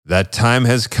That time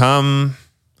has come.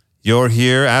 You're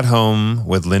here at home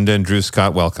with Linda and Drew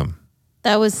Scott. Welcome.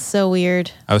 That was so weird.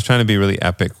 I was trying to be really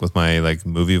epic with my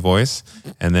movie voice,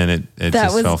 and then it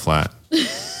just fell flat.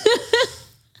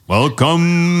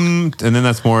 Welcome, and then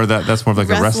that's more of like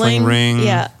a wrestling ring.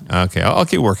 Yeah. Okay, I'll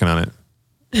keep working on it.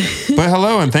 But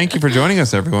hello, and thank you for joining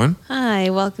us, everyone. Hi,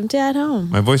 welcome to At Home.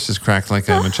 My voice just cracked like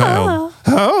I'm a child.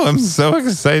 Oh, I'm so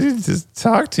excited to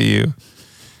talk to you.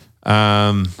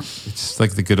 It's just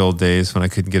like the good old days when I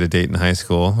couldn't get a date in high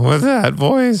school with that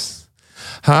voice.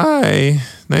 Hi,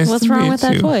 nice to meet you. What's wrong with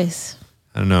that voice?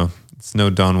 I don't know. It's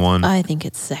no Don Juan. I think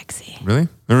it's sexy. Really?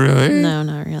 Really? No,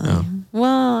 not really. Oh.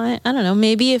 Well, I don't know.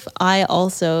 Maybe if I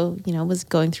also, was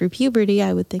going through puberty,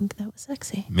 I would think that was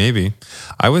sexy. Maybe.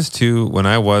 When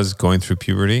I was going through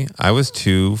puberty, I was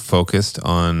too focused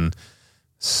on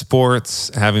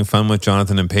sports, having fun with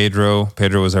Jonathan and Pedro.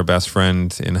 Pedro was our best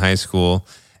friend in high school,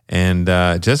 and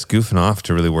just goofing off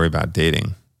to really worry about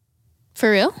dating.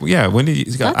 For real? Yeah. When did you?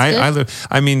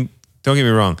 I mean, don't get me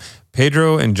wrong.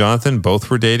 Pedro and Jonathan both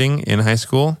were dating in high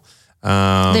school.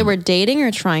 They were dating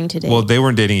or trying to date? Well, they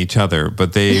weren't dating each other,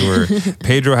 but they were.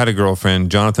 Pedro had a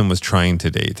girlfriend. Jonathan was trying to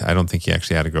date. I don't think he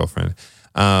actually had a girlfriend.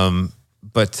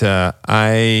 But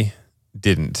I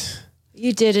didn't.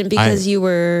 You didn't because you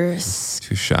were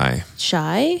too shy.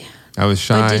 Shy? I was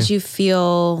shy. But did you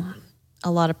feel a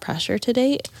lot of pressure to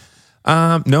date?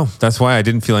 No, that's why I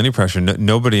didn't feel any pressure.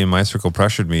 Nobody in my circle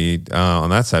pressured me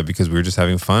on that side because we were just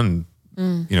having fun.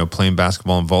 Playing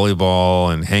basketball and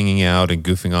volleyball and hanging out and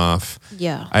goofing off.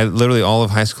 Yeah. I literally, all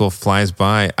of high school flies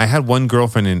by. I had one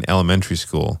girlfriend in elementary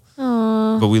school.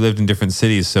 Aww. But we lived in different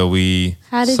cities, so we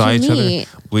saw each other.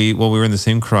 We were in the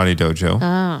same karate dojo.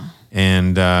 Oh.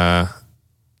 And, oh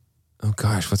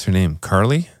gosh, what's her name?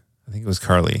 Carly? I think it was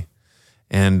Carly.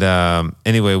 And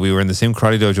anyway, we were in the same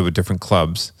karate dojo with different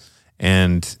clubs.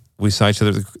 And we saw each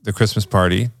other at the Christmas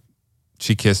party.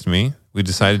 She kissed me. We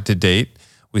decided to date.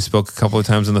 We spoke a couple of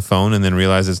times on the phone and then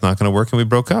realized it's not going to work and we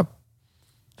broke up.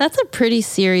 That's a pretty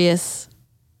serious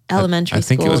elementary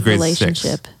school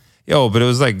relationship. Yo, but it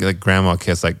was like grandma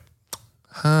kiss, like,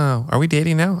 are we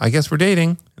dating now? I guess we're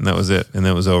dating. And that was it. And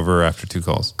that was over after 2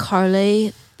 calls.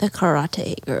 Carly, the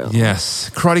karate girl. Yes,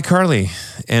 Karate Carly.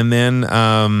 And then,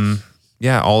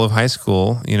 all of high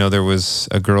school, there was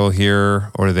a girl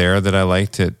here or there that I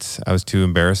liked it. I was too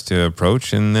embarrassed to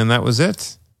approach. And then that was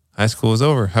it. High school was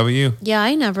over. How about you? Yeah,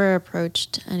 I never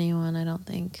approached anyone, I don't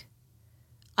think.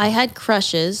 I had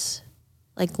crushes,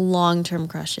 like long-term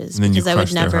crushes. And then because you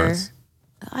crushed their hearts.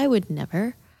 I would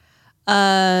never.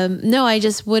 No, I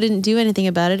just wouldn't do anything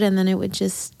about it, and then it would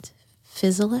just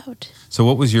fizzle out. So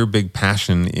what was your big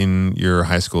passion in your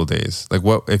high school days? Like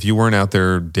what, if you weren't out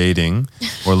there dating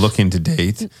or looking to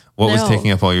date, what was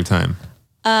taking up all your time?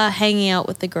 Hanging out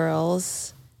with the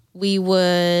girls. We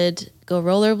would go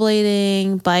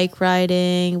rollerblading, bike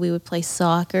riding. We would play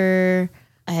soccer.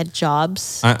 I had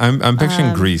jobs. I'm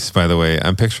picturing Grease, by the way.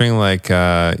 I'm picturing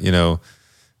John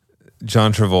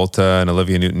Travolta and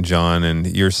Olivia Newton-John, and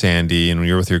you're Sandy, and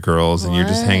you're with your girls, and you're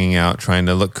just hanging out, trying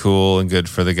to look cool and good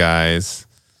for the guys.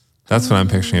 That's what I'm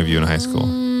picturing of you in high school.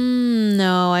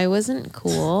 No, I wasn't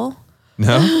cool.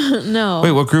 No? No.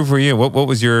 Wait, what group were you? What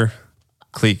was your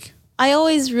clique? I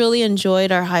always really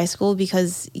enjoyed our high school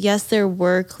because, yes, there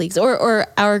were cliques or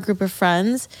our group of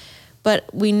friends, but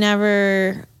we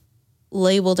never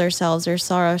labeled ourselves or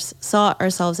saw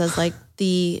ourselves as like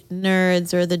the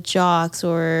nerds or the jocks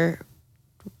or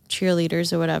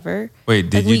cheerleaders or whatever.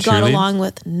 Wait, did you we got along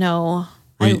with? No.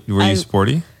 Were you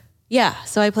sporty? Yeah,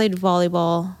 so I played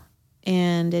volleyball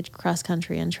and did cross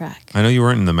country and track. I know you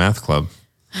weren't in the math club.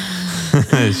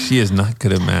 She is not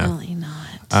good at math. Definitely not.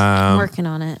 I'm working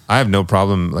on it. I have no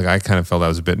problem. Like I kind of felt I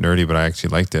was a bit nerdy, but I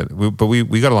actually liked it. But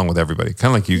we got along with everybody,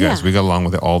 kind of like you guys. Yeah. We got along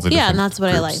with all the different and that's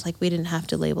what groups. I liked. Like we didn't have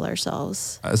to label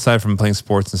ourselves. Aside from playing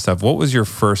sports and stuff, what was your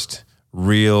first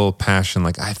real passion?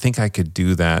 Like I think I could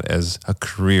do that as a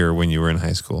career when you were in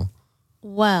high school.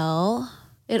 Well,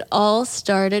 it all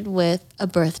started with a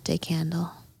birthday candle.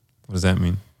 What does that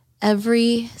mean?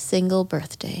 Every single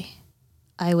birthday,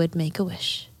 I would make a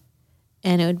wish.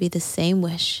 And it would be the same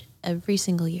wish every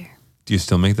single year. Do you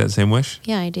still make that same wish?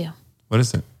 Yeah, I do. What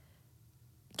is it?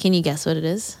 Can you guess what it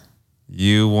is?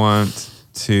 You want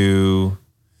to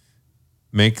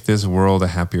make this world a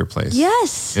happier place.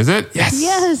 Yes. Is it? Yes.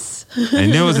 Yes. I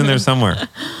knew it was in there somewhere.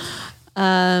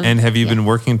 And have you been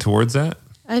working towards that?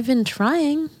 I've been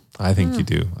trying. I think you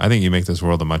do. I think you make this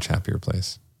world a much happier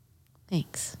place.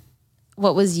 Thanks.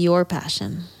 What was your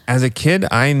passion? As a kid,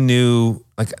 I knew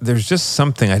like there's just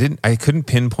something I couldn't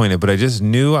pinpoint it, but I just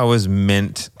knew I was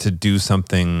meant to do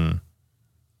something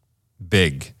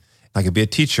big. I could be a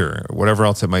teacher, or whatever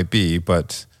else it might be.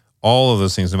 But all of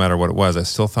those things, no matter what it was, I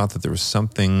still thought that there was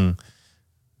something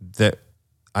that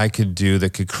I could do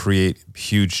that could create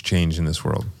huge change in this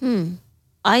world.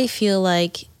 I feel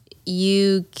like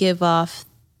you give off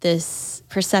this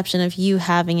perception of you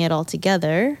having it all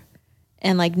together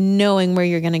and like knowing where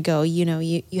you're going to go. You know,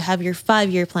 you have your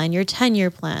 5-year plan, your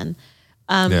 10-year plan.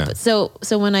 So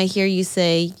when I hear you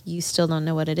say you still don't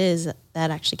know what it is,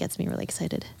 that actually gets me really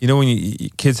excited. You know, when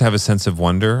kids have a sense of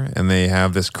wonder and they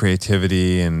have this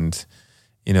creativity and,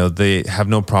 you know, they have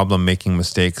no problem making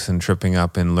mistakes and tripping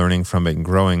up and learning from it and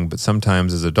growing. But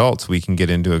sometimes as adults, we can get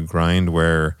into a grind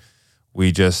where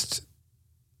we just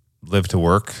live to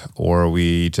work, or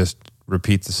we just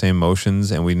repeat the same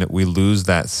motions, and we lose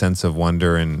that sense of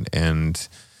wonder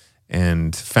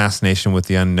and fascination with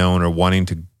the unknown, or wanting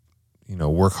to, you know,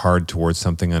 work hard towards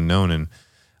something unknown. And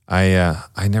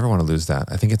I never want to lose that.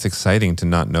 I think it's exciting to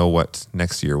not know what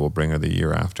next year will bring or the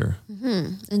year after.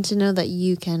 And to know that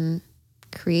you can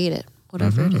create it,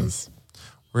 whatever it is.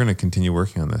 We're going to continue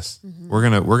working on this. We're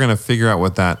going to figure out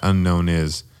what that unknown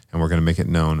is, and we're going to make it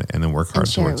known, and then work hard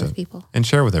towards it. With people. And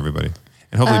share with everybody.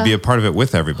 And hopefully be a part of it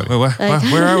with everybody. Wait,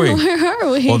 where are we? Where are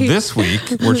we? Well, this week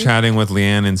we're chatting with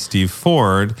Leanne and Steve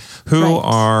Ford, who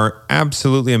are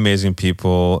absolutely amazing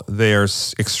people. They are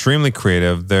extremely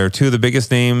creative. They're two of the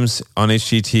biggest names on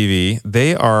HGTV.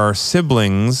 They are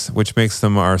siblings, which makes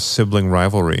them our sibling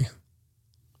rivalry.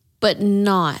 But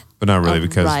not really,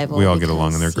 because we all get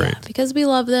along and they're great. Yeah, because we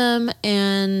love them,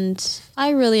 and I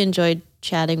really enjoyed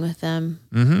chatting with them.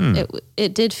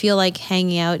 It did feel like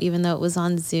hanging out, even though it was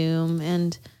on Zoom,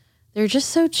 and they're just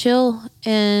so chill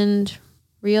and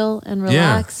real and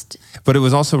relaxed. Yeah. But it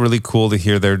was also really cool to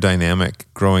hear their dynamic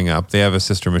growing up. They have a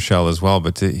sister, Michelle, as well,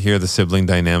 but to hear the sibling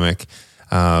dynamic,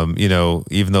 you know,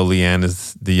 even though Leanne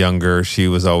is the younger, she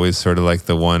was always sort of like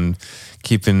the one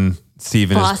keeping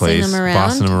Steve in his place,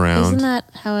 bossing him around. Isn't that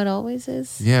how it always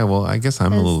is? Yeah, well, I guess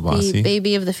I'm a little bossy. The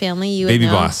baby of the family, you baby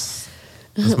would know. Boss.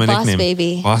 That's my Boss nickname.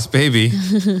 baby. Boss baby.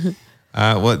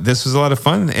 Well, this was a lot of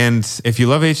fun. And if you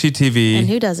love HGTV, and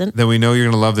who doesn't, then we know you're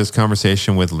going to love this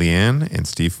conversation with Leanne and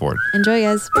Steve Ford. Enjoy,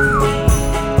 guys.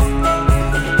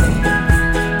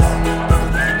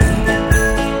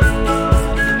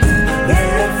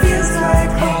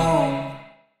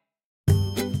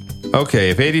 Okay,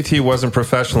 if ADT wasn't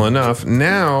professional enough,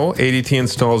 now ADT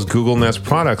installs Google Nest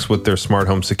products with their smart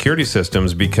home security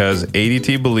systems, because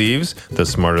ADT believes the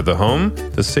smarter the home,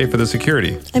 the safer the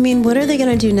security. I mean, what are they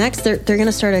going to do next? They're going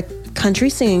to start a country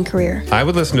singing career. I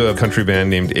would listen to a country band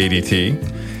named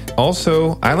ADT.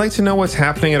 Also, I like to know what's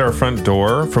happening at our front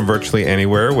door from virtually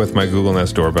anywhere with my Google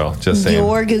Nest doorbell. Just saying.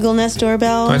 Your Google Nest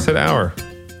doorbell? I said our.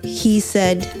 He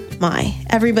said my.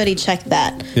 Everybody check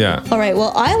that. Yeah. All right.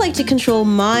 Well, I like to control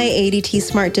my ADT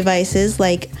smart devices,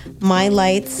 like my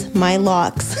lights, my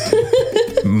locks.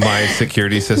 My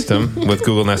security system with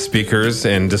Google Nest speakers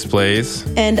and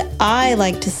displays. And I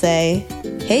like to say,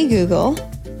 hey, Google,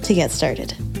 to get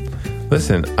started.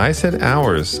 Listen, I said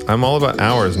ours. I'm all about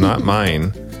ours, not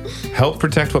mine. Help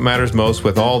protect what matters most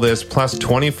with all this, plus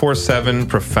 24/7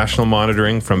 professional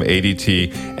monitoring from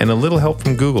ADT and a little help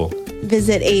from Google.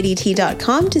 Visit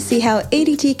ADT.com to see how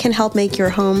ADT can help make your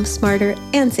home smarter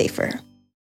and safer.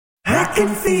 I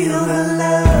can feel the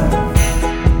love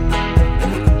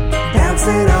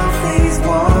bouncing off these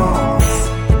walls,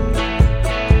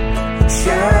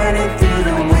 shining through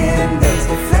the windows,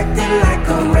 reflecting like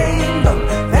a rainbow.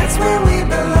 That's where we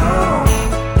belong.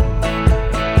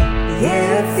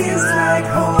 Yeah, it feels like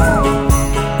home.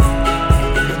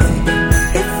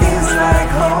 It feels like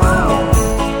home.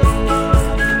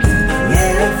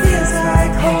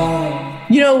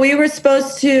 You know, we were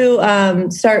supposed to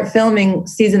start filming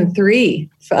season 3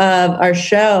 of our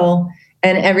show,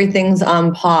 and everything's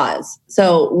on pause.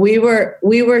 So we were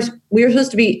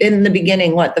supposed to be in the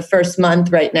beginning, the first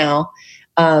month right now.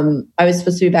 I was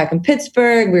supposed to be back in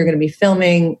Pittsburgh. We were going to be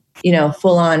filming,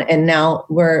 full on, and now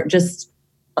we're just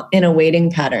in a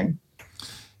waiting pattern.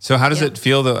 So how does it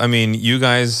feel though? I mean, you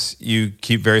guys, you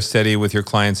keep very steady with your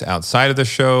clients outside of the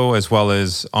show as well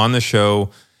as on the show.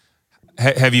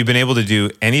 Have you been able to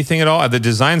do anything at all? At the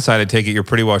design side, I take it you're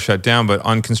pretty well shut down, but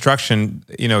on construction,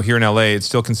 here in LA, it's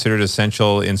still considered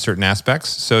essential in certain aspects.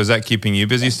 So is that keeping you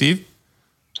busy, Steve?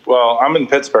 Well, I'm in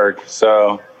Pittsburgh,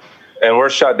 and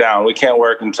we're shut down. We can't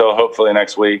work until hopefully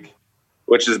next week,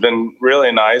 which has been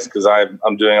really nice because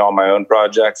I'm doing all my own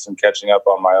projects and catching up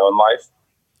on my own life.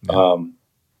 Yeah.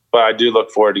 But I do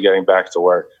look forward to getting back to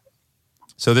work.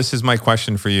 So this is my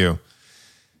question for you.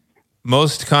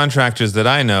 Most contractors that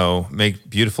I know make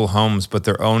beautiful homes, but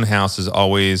their own house is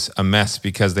always a mess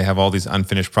because they have all these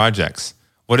unfinished projects.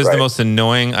 What is the Right. most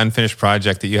annoying unfinished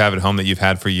project that you have at home that you've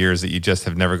had for years that you just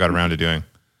have never got around to doing?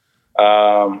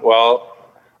 Well,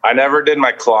 I never did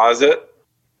my closet,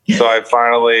 so I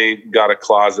finally got a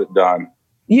closet done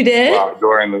You did?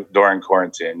 during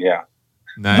quarantine. Yeah.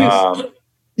 Nice. Do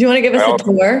you want to give us I a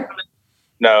tour?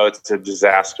 No, it's a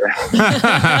disaster.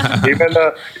 even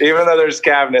though there's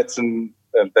cabinets and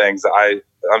things,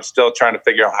 I'm still trying to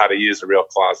figure out how to use a real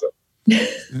closet.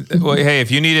 Well, hey, if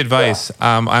you need advice,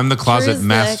 I'm the closet Drew's the-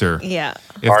 master. Yeah.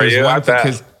 If Are there's you? I one thing, bet.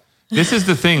 because this is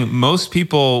the thing. Most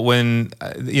people, when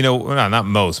well, not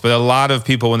most, but a lot of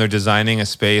people, when they're designing a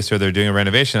space or they're doing a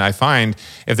renovation, I find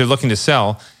if they're looking to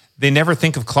sell, they never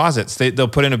think of closets. They'll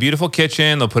put in a beautiful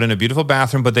kitchen, they'll put in a beautiful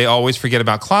bathroom, but they always forget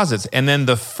about closets. And then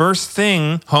the first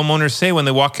thing homeowners say when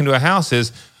they walk into a house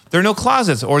is, there are no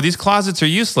closets, or these closets are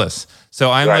useless.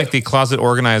 So I'm Right. like the closet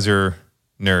organizer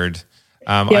nerd.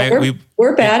 Yeah,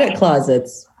 we're bad at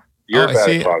closets. You're Oh, bad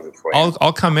see, at closets. Wayne.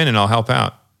 I'll come in and I'll help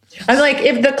out. I'm like,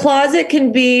 if the closet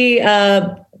can be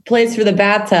a place for the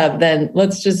bathtub, then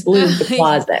let's just lose the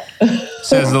closet.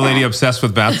 Says the lady obsessed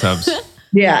with bathtubs.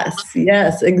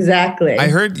 Yes, exactly. I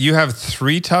heard you have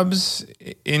 3 tubs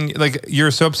in, like,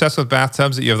 you're so obsessed with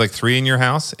bathtubs that you have like 3 in your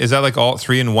house. Is that like all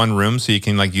 3 in one room? So you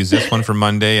can like use this one for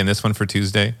Monday and this one for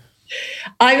Tuesday?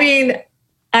 I mean,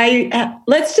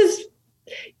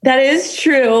 that is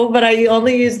true, but I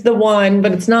only use the one,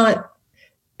 but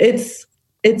it's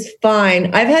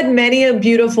fine. I've had many a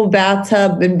beautiful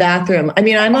bathtub and bathroom. I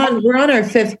mean, we're on our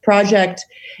 5th project,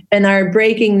 and our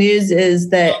breaking news is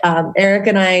that Eric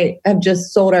and I have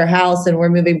just sold our house and we're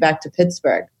moving back to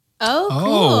Pittsburgh. Oh, cool.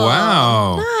 Oh,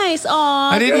 wow. Nice.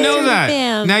 Aw, I didn't know good that.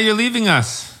 fam. Now you're leaving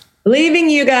us. Leaving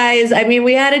you guys. I mean,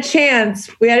 we had a chance.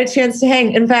 We had a chance to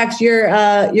hang. In fact, your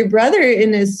brother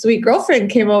and his sweet girlfriend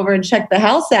came over and checked the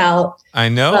house out. I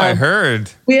know, I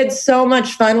heard. We had so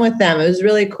much fun with them. It was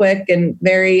really quick and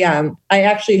very. I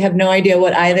actually have no idea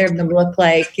what either of them looked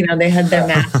like. You know, they had their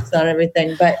masks on and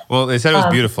everything, but Well, they said it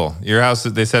was beautiful. Your house,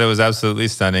 they said it was absolutely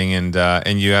stunning,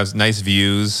 and you have nice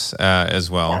views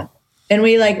as well. Yeah. And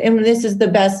and this is the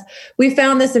best. We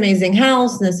found this amazing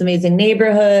house and this amazing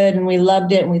neighborhood, and we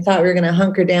loved it. And we thought we were going to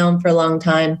hunker down for a long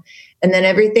time. And then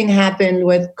everything happened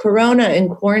with Corona and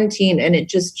quarantine, and it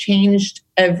just changed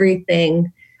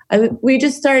everything. We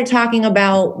just started talking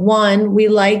about, one, we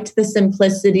liked the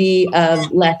simplicity of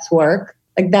less work.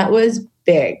 Like, that was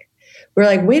big. We're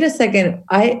like, wait a second.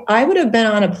 I would have been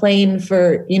on a plane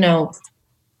for,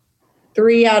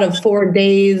 3 out of 4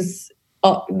 days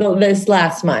this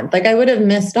last month. Like, I would have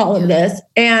missed all of this.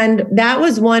 And that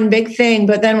was one big thing.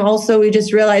 But then also we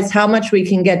just realized how much we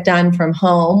can get done from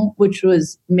home, which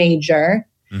was major.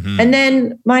 Mm-hmm. And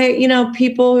then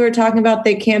people who are talking about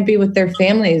they can't be with their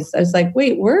families. I was like,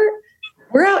 wait, we're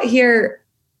out here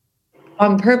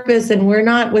on purpose and we're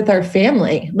not with our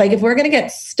family. Like, if we're going to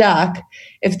get stuck,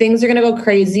 if things are going to go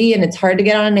crazy and it's hard to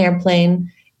get on an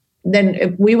airplane, then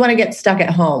if we want to get stuck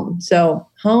at home. So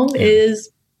home is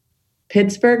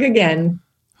Pittsburgh again.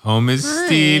 Home is Nice.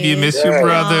 Steve. You miss your Yeah.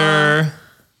 brother.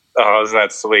 Oh, isn't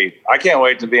that sweet? I can't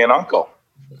wait to be an uncle.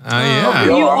 Yeah.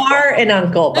 You are an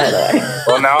uncle, by the way.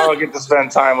 Well, now I'll get to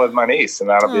spend time with my niece, and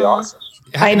that'll be awesome.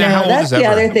 I know. Now, how old That's is the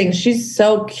Ever? other thing. She's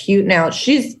so cute now.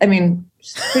 She's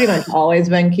pretty much always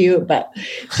been cute, but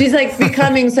she's like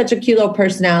becoming such a cute little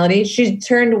personality. She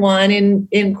turned 1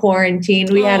 in quarantine.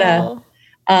 We had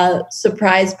a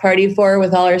surprise party for her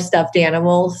with all her stuffed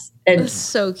animals, and That's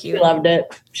so she cute. loved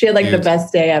it. She had like the Cute.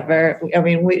 best day ever. I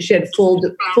mean, she had full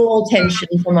attention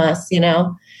from us,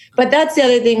 But that's the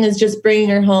other thing, is just bringing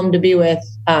her home to be with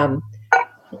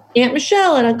Aunt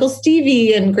Michelle and Uncle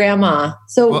Stevie and Grandma.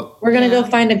 So Well- we're gonna go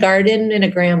find a garden and a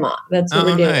grandma. That's what Oh,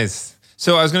 we're doing. nice.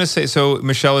 So I was going to say, so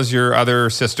Michelle is your other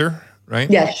sister, right?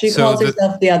 Yes, she So calls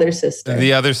herself the other sister.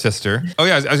 The other sister. Oh,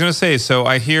 yeah. I was going to say, so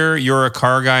I hear you're a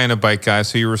car guy and a bike guy.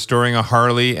 So you're restoring a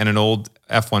Harley and an old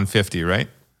F-150, right?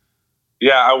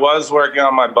 Yeah, I was working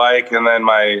on my bike, and then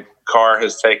my car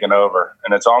has taken over,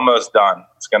 and it's almost done.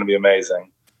 It's going to be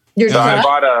amazing. You're So I just-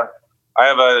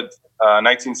 have a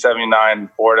 1979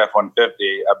 Ford F-150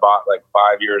 I bought like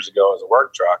 5 years ago as a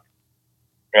work truck,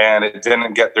 and it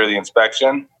didn't get through the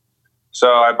inspection. So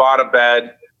I bought a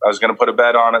bed. I was going to put a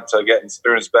bed on it to get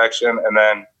through inspection, and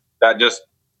then that just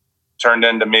turned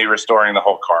into me restoring the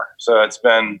whole car. So it's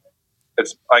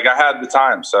like I had the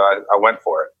time, so I went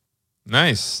for it.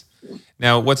 Nice.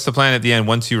 Now, what's the plan at the end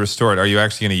once you restore it? Are you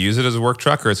actually going to use it as a work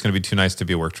truck, or it's going to be too nice to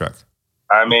be a work truck?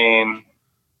 I mean,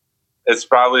 it's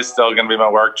probably still going to be my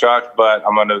work truck, but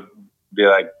I'm going to be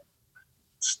like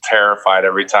terrified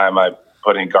every time I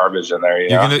put any garbage in there.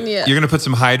 You're gonna put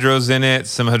some hydros in it,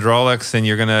 some hydraulics, and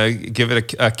you're gonna give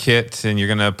it a kit, and you're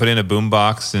gonna put in a boom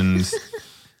box, and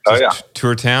Oh yeah,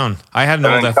 tour town. I had an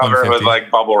and old then cover it with F-150.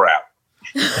 like bubble wrap.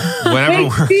 Whenever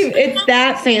Wait, Steve, it's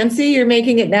that fancy? You're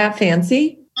making it that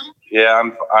fancy? Yeah,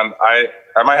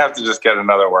 I might have to just get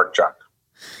another work truck,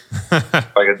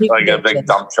 like a big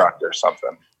dump truck or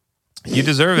something. You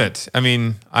deserve it. I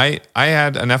mean, I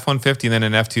had an F-150 and then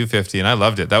an F-250, and I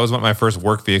loved it. That was my first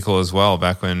work vehicle as well,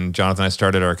 back when Jonathan and I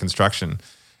started our construction.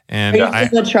 And Are you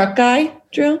still a truck guy,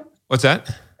 Drew? what's that?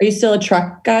 Are you still a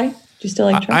truck guy? Do you still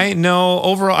like trucks? I know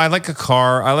overall, I like a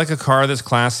car. I like a car that's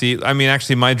classy. I mean,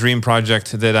 actually, my dream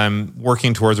project that I'm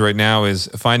working towards right now is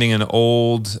finding an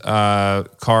old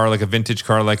car, like a vintage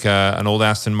car, like an old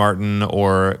Aston Martin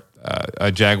or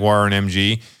a Jaguar or an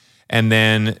MG, and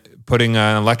then putting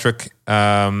an electric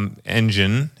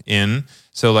engine in,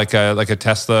 so like a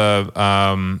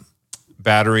Tesla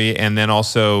battery, and then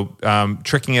also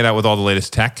tricking it out with all the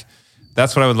latest tech.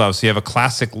 That's what I would love. So you have a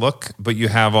classic look, but you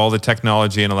have all the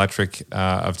technology and electric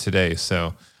of today.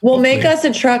 So Well, make us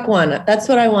a truck one. That's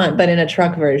what I want, but in a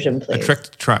truck version, please. a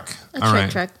tricked truck. All right.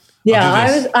 Truck. Yeah,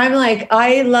 do this. I'm like,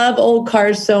 I love old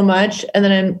cars so much.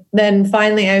 And then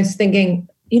finally I was thinking,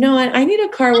 you know what? I need a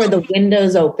car where the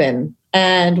windows open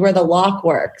and where the lock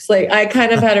works. Like I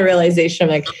kind of had a realization,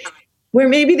 like, where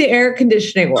maybe the air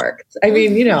conditioning works. I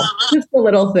mean, just the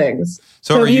little things.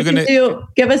 So are you going to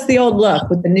give us the old look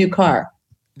with the new car?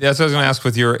 That's what I was going to ask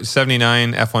with your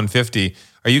 79 F-150.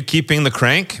 Are you keeping the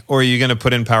crank or are you going to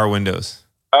put in power windows?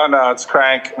 Oh no, it's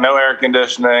crank, no air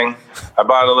conditioning. I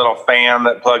bought a little fan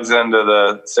that plugs into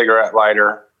the cigarette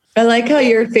lighter. I like how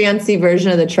your fancy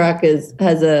version of the truck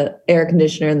has a air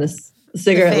conditioner and the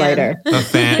cigarette lighter. A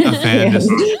fan. Just,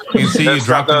 you can see you There's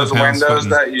got dropping those the pounds. windows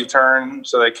that you turn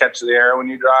so they catch the air when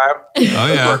you drive. Oh Those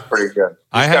yeah. work pretty good.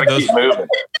 I Just have gotta those. keep moving.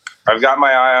 I've got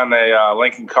my eye on a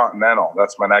Lincoln Continental.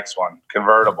 That's my next one.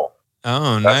 Convertible.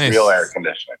 Oh, That's nice. real air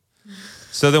conditioning.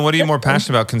 So then what are you more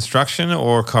passionate about, construction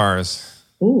or cars?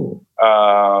 Ooh.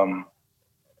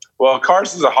 Well,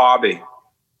 cars is a hobby.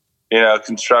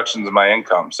 Construction is my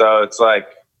income. So it's like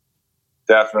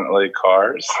definitely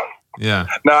cars. Yeah.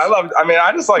 No,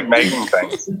 I just like making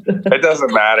things. It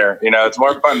doesn't matter. It's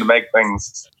more fun to make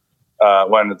things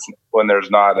when there's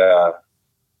not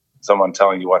someone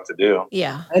telling you what to do.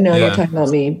 Yeah. I know Yeah. you're talking about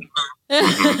me.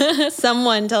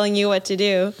 Someone telling you what to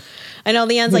do. I know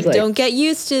Leanne's like, Like- don't get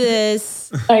used to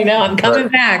this. I know, I'm coming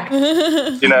back.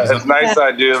 It's nice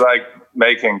I do like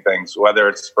making things, whether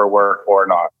it's for work or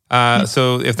not.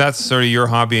 So if that's sort of your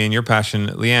hobby and your passion,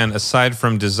 Leanne, aside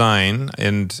from design,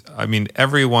 and I mean,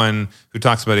 everyone who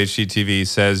talks about HGTV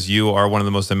says you are one of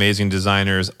the most amazing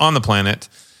designers on the planet.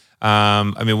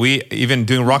 We even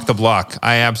doing Rock the Block,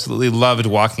 I absolutely loved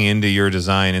walking into your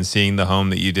design and seeing the home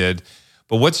that you did.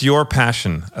 But what's your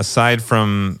passion aside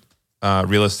from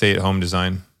real estate, home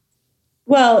design?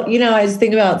 Well, I was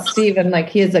thinking about Steven, like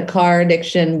he has a car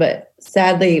addiction, but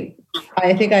sadly,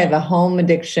 I think I have a home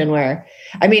addiction where,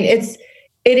 it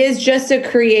is just a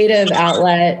creative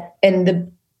outlet. And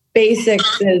the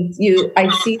basics is I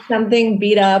see something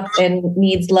beat up and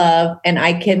needs love, and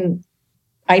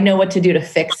I know what to do to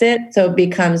fix it. So it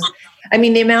becomes,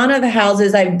 the amount of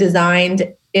houses I've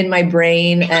designed in my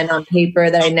brain and on paper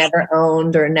that I never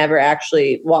owned or never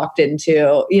actually walked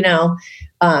into,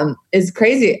 is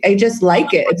crazy. I just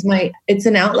like it. It's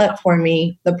an outlet for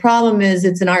me. The problem is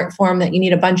it's an art form that you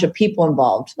need a bunch of people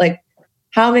involved. Like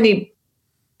how many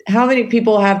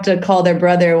people have to call their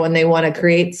brother when they want to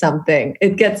create something?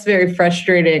 It gets very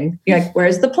frustrating. You're like,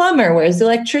 where's the plumber? Where's the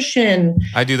electrician?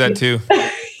 I do that too.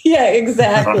 Yeah,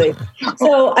 exactly.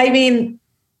 So,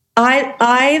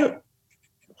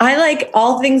 I like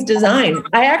all things design.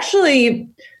 I actually,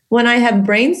 when I have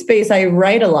brain space, I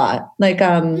write a lot. Like,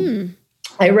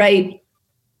 I write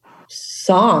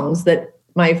songs that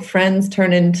my friends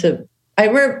turn into. I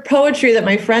write poetry that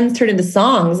my friends turn into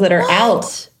songs that are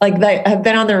out, like that have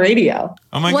been on the radio.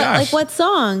 Oh my What, gosh. like what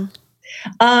song?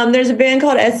 There's a band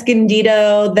called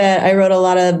Escondido that I wrote a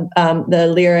lot of the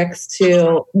lyrics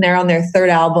to. And they're on their third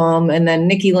album. And then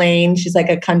Nikki Lane, she's like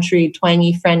a country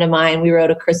twangy friend of mine. We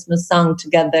wrote a Christmas song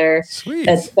together Sweet.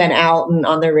 that's been out and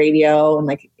on the radio. And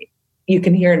like you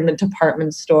can hear it in the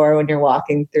department store when you're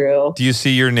walking through. Do you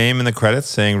see your name in the credits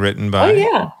saying written by? Oh,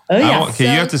 yeah. Oh, yeah. Okay,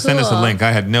 you have to send us a cool. link.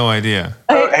 I had no idea.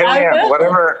 Hey, I man,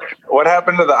 will. what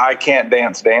happened to the I Can't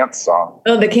Dance song?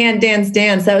 Oh, the Can't Dance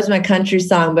Dance. That was my country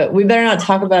song, but we better not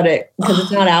talk about it because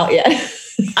it's not out yet.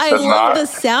 I That's love not- the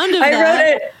sound of I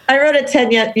that. wrote it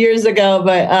 10 years ago,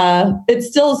 but it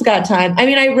still's got time.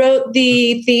 I wrote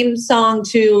the theme song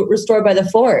to Restored by the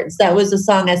Fords. That was a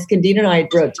song Escondido and I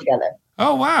wrote together.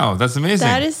 Oh, wow. That's amazing.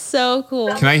 That is so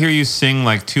cool. Can I hear you sing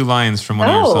like 2 lines from one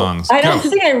of your songs? I don't Go.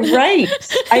 think I write.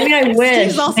 I mean, I wish.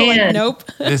 Steve's also Man. like, nope.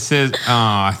 This is,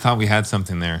 I thought we had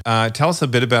something there. Tell us a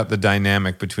bit about the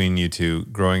dynamic between you two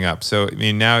growing up. So, I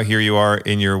mean, now here you are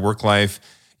in your work life.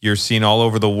 You're seen all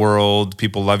over the world.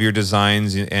 People love your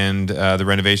designs and the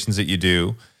renovations that you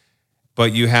do.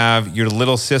 But you have your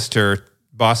little sister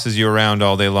bosses you around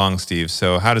all day long, Steve.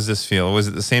 So how does this feel? Was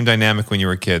it the same dynamic when you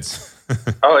were kids?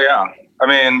 Oh, yeah. I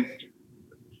mean,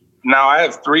 now I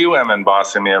have 3 women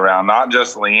bossing me around, not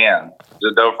just Leanne.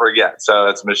 Don't forget. So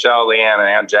it's Michelle, Leanne, and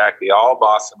Aunt Jackie all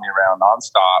bossing me around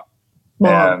nonstop.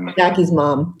 Mom, And- Jackie's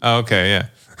mom. Oh, okay, yeah.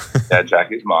 Yeah,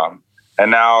 Jackie's mom. And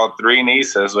now 3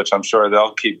 nieces, which I'm sure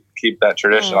they'll keep that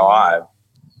tradition alive.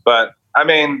 But I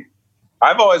mean,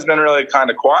 I've always been really kind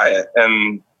of quiet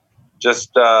and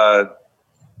just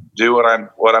do what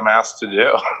I'm asked to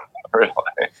do. Really.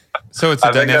 So it's a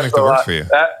I think dynamic that's that a works lot- for you.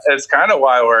 It's kind of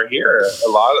why we're here. A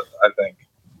lot, I think.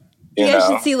 You You guys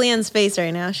know? should see Leanne's face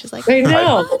right now. She's like, I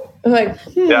know. I'm like,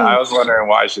 Yeah, I was wondering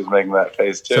why she's making that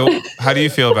face too. So how do you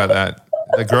feel about that?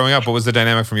 Like growing up, what was the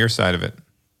dynamic from your side of it?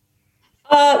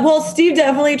 Well, Steve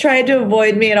definitely tried to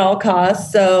avoid me at all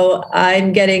costs, so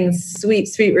I'm getting sweet,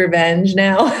 sweet revenge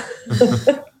now.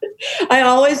 I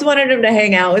always wanted him to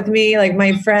hang out with me. Like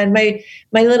my friend, my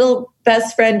little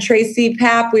best friend Tracy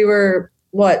Papp, we were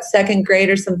second grade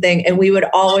or something, and we would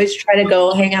always try to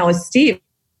go hang out with Steve,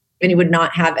 and he would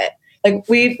not have it. Like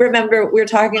we were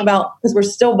talking about, because we're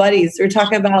still buddies, we were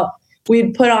talking about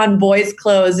we'd put on boys'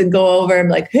 clothes and go over and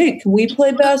like, hey, can we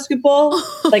play basketball?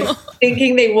 Like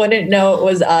thinking they wouldn't know it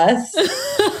was us.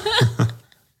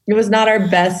 It was not our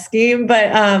best scheme,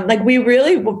 but like we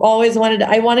really always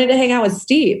I wanted to hang out with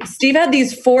Steve. Steve had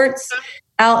these forts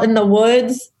out in the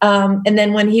woods. And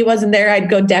then when he wasn't there, I'd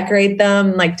go decorate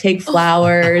them, like take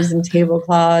flowers and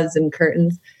tablecloths and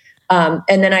curtains. And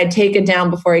then I'd take it down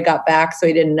before he got back so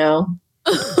he didn't know.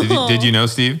 Did you know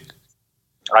Steve?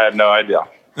 I had no idea.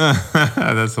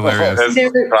 That's hilarious.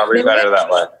 It's probably better that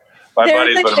way. My There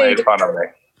buddies was would have made fun of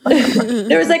me.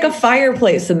 There was like a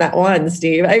fireplace in that one,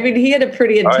 Steve. I mean, he had a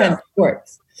pretty intense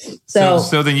sports. So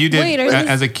then you did, Wait, are these-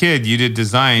 as a kid, you did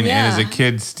design, and as a Yeah.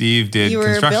 kid, Steve did you were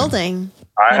construction. building.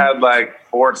 I had like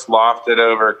forts lofted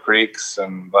over creeks,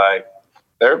 and like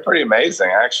they're pretty amazing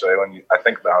actually. When I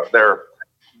think about it,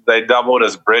 they doubled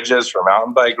as bridges for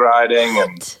mountain bike riding,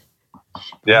 and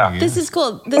yeah, This is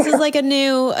cool. This is like a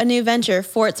new venture,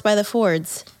 Forts by the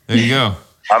Fords. There you go.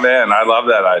 I'm in. I love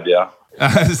that idea.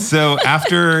 So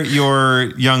after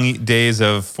your young days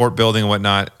of fort building and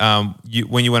whatnot,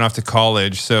 when you went off to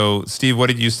college, so Steve, what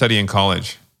did you study in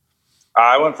college?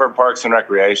 I went for Parks and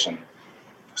Recreation,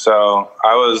 so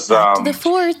I was. To the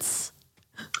forts.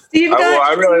 Steve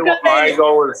My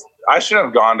goal was I shouldn't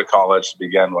have gone to college to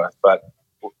begin with, but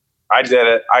I did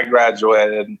it. I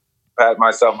graduated, pat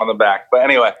myself on the back. But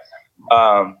anyway,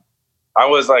 I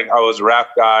was a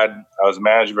raft guide. I was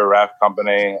manager of a raft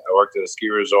company. I worked at a ski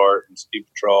resort and ski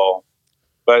patrol.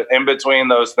 But in between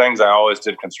those things, I always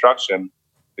did construction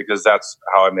because that's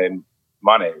how I made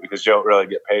money, because you don't really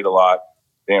get paid a lot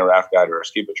being a raft guide or a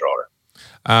ski patroller.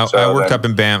 I worked up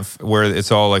in Banff where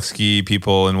it's all like ski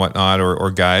people and whatnot or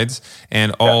guides.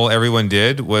 And all everyone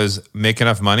did was make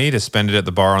enough money to spend it at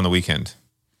the bar on the weekend.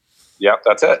 Yep,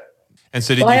 that's it. And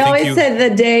so did Well, you I think always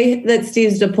said the day that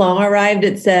Steve's diploma arrived,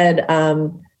 it said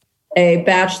a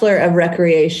Bachelor of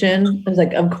Recreation. I was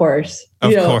like, of course.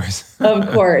 Of course.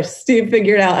 Of course. Steve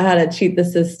figured out how to cheat the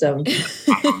system.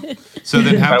 So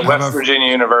then At West Virginia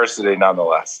University,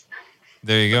 nonetheless.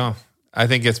 There you go. I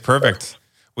think it's perfect.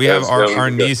 We Yeah, have it's really our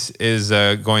good. niece is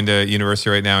going to university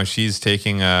right now, and she's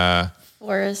taking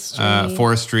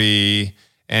forestry,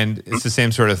 and it's the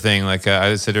same sort of thing. Like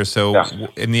I said to her, so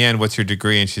in the end, what's your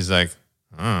degree? And she's like,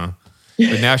 But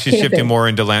now she's shifting more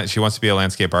into land. She wants to be a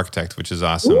landscape architect, which is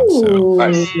awesome. So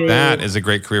that is a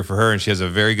great career for her, and she has a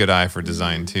very good eye for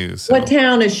design too. So What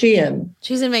town is she in?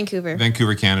 She's in Vancouver.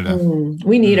 Vancouver, Canada.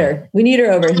 We need her. We need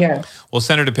her over here. We'll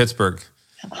send her to Pittsburgh.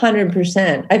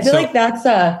 100%. I feel So- like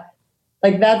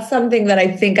that's something that I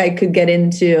think I could get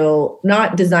into,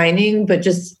 not designing, but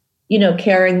just,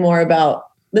 caring more about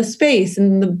the space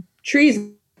and the trees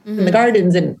and the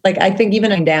gardens. And like, I think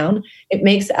even I'm down, it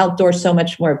makes outdoors so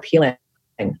much more appealing,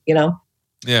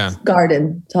 Yeah.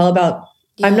 Garden. It's all about,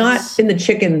 I'm not in the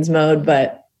chickens mode,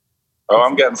 but. Oh,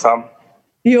 I'm getting some.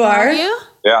 You are? Are you?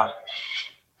 Yeah.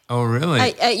 Oh, really?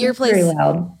 At your place? Very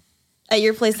loud. At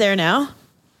your place there now?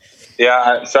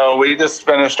 Yeah. So we just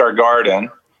finished our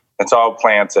garden. It's all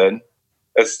planted.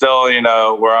 It's still,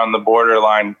 we're on the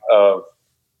borderline of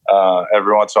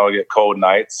every once in a while we get cold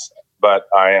nights, but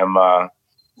I am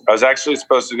I was actually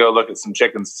supposed to go look at some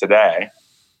chickens today.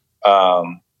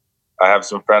 I have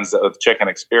some friends that with chicken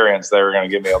experience. They were going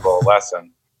to give me a little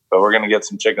lesson, but we're going to get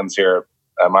some chickens here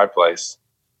at my place.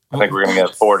 I think we're going to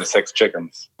get 4 to 6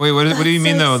 chickens. Wait, what do you That's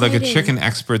mean so though? Like a exciting. chicken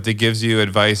expert that gives you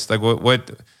advice? Like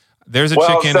what? There's a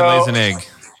chicken that lays an egg.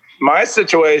 My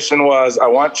situation was I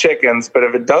want chickens, but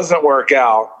if it doesn't work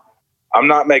out, I'm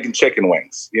not making chicken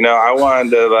wings. You know, I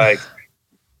wanted to like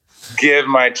give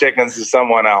my chickens to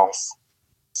someone else.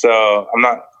 So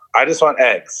I just want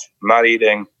eggs.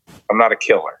 I'm not a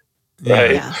killer.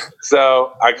 Right. Yeah.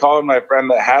 So I called my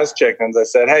friend that has chickens. I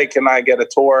said, hey, can I get a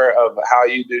tour of how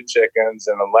you do chickens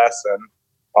and a lesson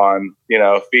on, you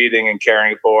know, feeding and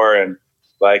caring for, and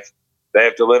like they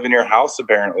have to live in your house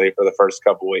apparently for the first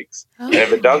couple weeks. Oh. And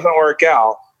if it doesn't work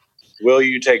out, will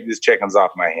you take these chickens off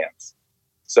my hands?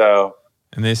 So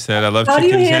And they said, I love How do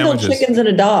chicken you handle sandwiches. chickens and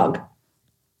a dog?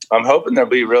 I'm hoping they'll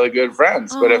be really good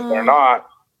friends. But if they're not,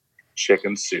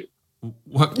 chicken soup.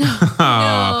 What?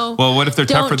 No. Well, what if they're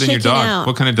Don't tougher than your chicken dog? out.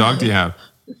 What kind of dog do you have?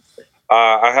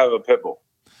 I have a pit bull.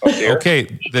 up here.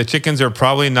 Okay, the chickens are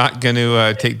probably not going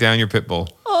to take down your pit bull.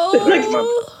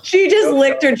 Oh, She just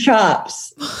licked her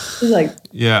chops. She's like,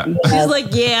 Yeah. she's like,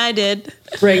 yeah, I did.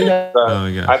 bring them. So Oh,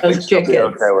 my God. I think Those she'll be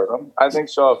chickens. okay with them. I think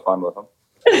she'll have fun with them.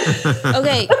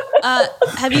 Okay,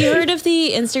 have you heard of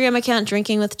the Instagram account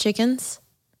Drinking with Chickens?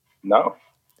 No.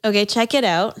 Okay, check it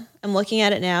out. I'm looking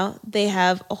at it now. They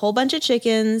have a whole bunch of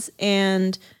chickens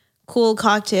and cool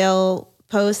cocktail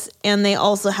posts, and they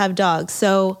also have dogs.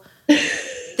 So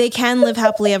they can live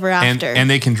happily ever after. And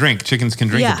they can drink. Chickens can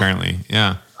drink, Yeah. apparently.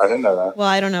 Yeah. I didn't know that. well,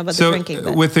 I don't know about the So drinking,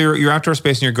 but with your outdoor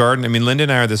space in your garden, I mean, Linda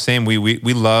and I are the same. We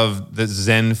love the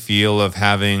Zen feel of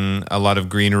having a lot of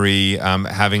greenery,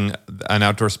 having an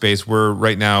outdoor space.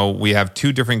 Right now we have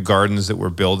 2 different gardens that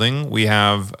we're building. We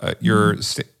have your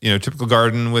typical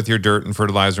garden with your dirt and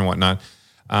fertilizer and whatnot.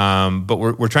 But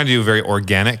we're trying to do very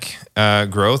organic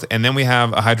growth, and then we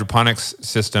have a hydroponics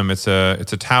system. It's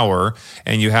a tower,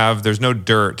 and there's no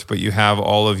dirt, but you have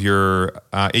all of your.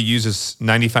 It uses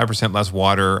 95% less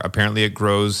water. Apparently, it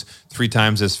grows 3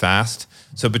 times as fast.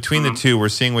 So between the 2, we're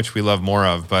seeing which we love more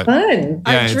of. But Fun.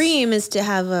 our it's- dream is to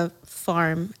have a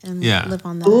farm and Yeah. live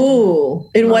on that. Ooh,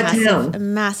 in what A town?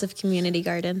 massive community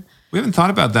garden. We haven't thought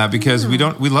about that because we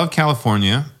love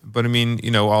California, but I mean,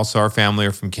 also our family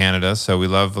are from Canada. So we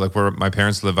love, like, where my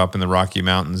parents live up in the Rocky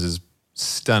Mountains is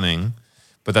stunning,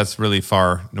 but that's really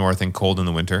far north and cold in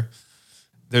the winter.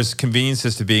 There's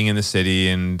conveniences to being in the city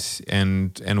and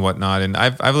whatnot. And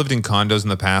I've lived in condos in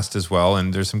the past as well.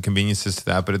 And there's some conveniences to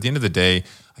that. But at the end of the day,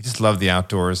 I just love the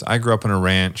outdoors. I grew up on a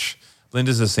ranch.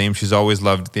 Linda's the same. She's always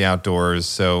loved the outdoors.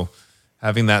 So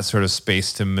having that sort of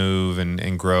space to move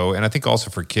and grow. And I think also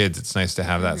for kids, it's nice to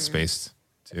have that space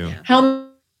too. How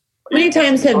many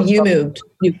times have you moved?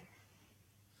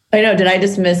 I know. Did I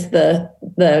just miss the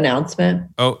announcement?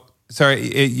 Oh,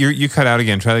 sorry. You cut out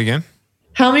again. Try that again.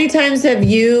 How many times have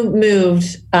you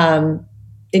moved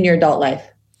in your adult life?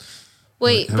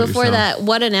 Wait, How about before yourself? that,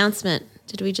 what announcement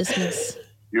did we just miss?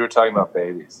 You were talking about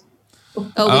babies. Oh,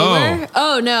 we Oh. were?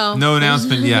 Oh, no. No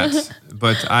announcement yet,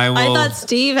 but I will. I thought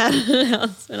Steve had an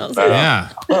announcement. I was like, Yeah.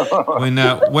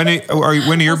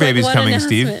 When are your babies what coming,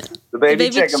 Steve? announcement? The baby,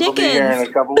 baby chickens will be here in chickens.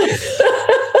 a couple weeks.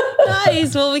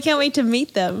 Nice. Well, we can't wait to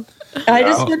meet them. I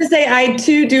just want to say I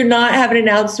too do not have an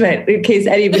announcement in case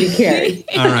anybody cares.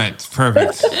 All right,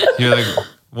 perfect. You're like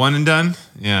one and done.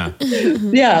 Yeah.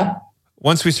 Yeah.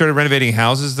 Once we started renovating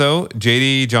houses, though,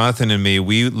 JD, Jonathan, and me,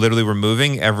 we literally were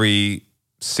moving every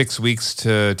 6 weeks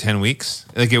to 10 weeks.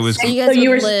 Like it was. So you So guys you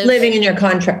were would live. living in your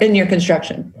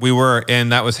construction. We were,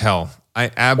 and that was hell. I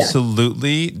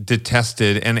absolutely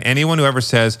detested. And anyone who ever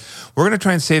says, we're going to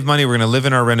try and save money, we're going to live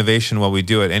in our renovation while we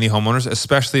do it, any homeowners,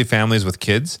 especially families with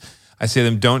kids, I say to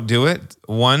them, don't do it.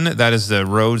 1, that is the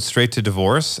road straight to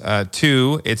divorce.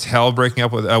 2, it's hell waking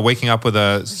up with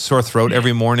a sore throat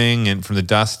every morning and from the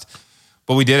dust.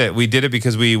 But we did it. We did it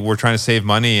because we were trying to save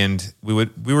money, and we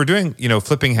were doing,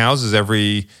 flipping houses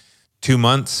every 2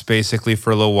 months basically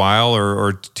for a little while,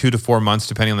 or 2 to 4 months,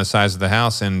 depending on the size of the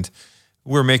house. And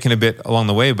we were making a bit along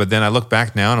the way, but then I look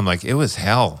back now and I'm like, it was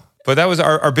hell. But that was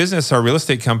our business, our real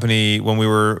estate company, when we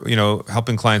were,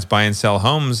 helping clients buy and sell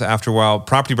homes. After a while,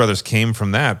 Property Brothers came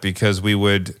from that, because we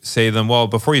would say to them, well,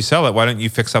 before you sell it, why don't you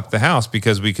fix up the house?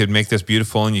 Because we could make this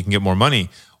beautiful and you can get more money.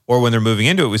 Or when they're moving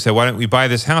into it, we said, why don't we buy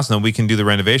this house and then we can do the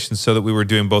renovations, so that we were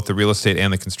doing both the real estate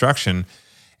and the construction.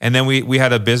 And then we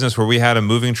had a business where we had a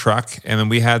moving truck, and then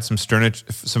we had some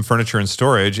furniture and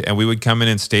storage, and we would come in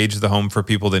and stage the home for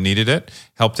people that needed it,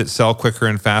 helped it sell quicker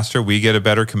and faster. We get a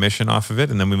better commission off of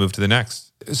it, and then we move to the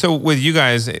next. So with you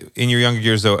guys in your younger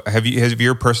years, though, have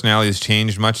your personalities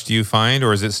changed much, do you find,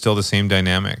 or is it still the same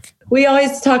dynamic? We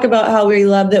always talk about how we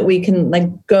love that we can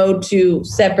like go to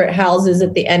separate houses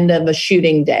at the end of a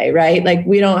shooting day, right? Like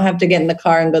we don't have to get in the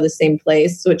car and go to the same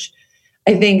place, which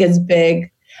I think is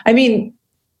big. I mean,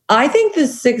 I think the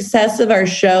success of our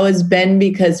show has been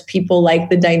because people like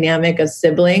the dynamic of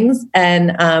siblings.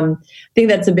 And I think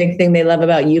that's a big thing they love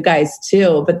about you guys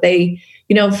too. But they,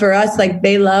 for us, like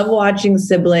they love watching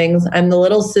siblings. I'm the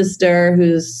little sister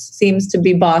who seems to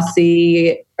be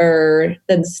bossy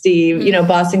than Steve,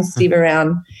 bossing Steve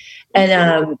around.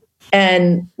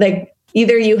 And like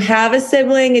either you have a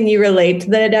sibling and you relate to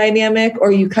the dynamic,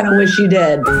 or you kind of wish you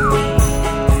did.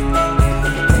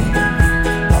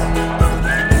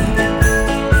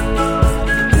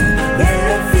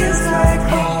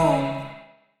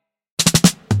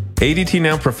 ADT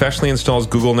now professionally installs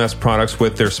Google Nest products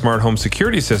with their smart home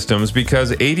security systems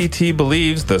because ADT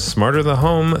believes the smarter the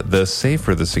home, the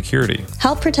safer the security.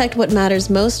 Help protect what matters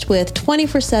most with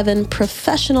 24/7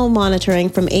 professional monitoring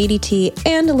from ADT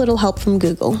and a little help from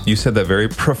Google. You said that very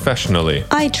professionally.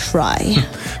 I try.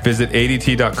 Visit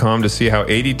ADT.com to see how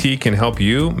ADT can help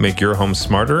you make your home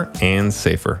smarter and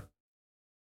safer.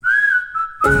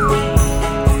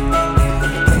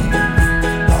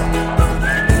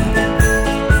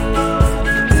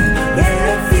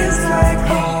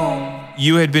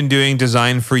 You had been doing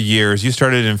design for years. You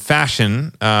started in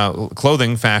fashion,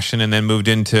 clothing fashion, and then moved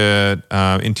into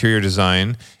interior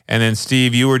design. And then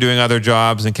Steve, you were doing other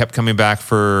jobs and kept coming back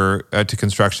to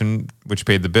construction, which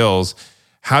paid the bills.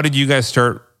 How did you guys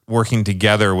start working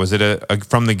together? Was it a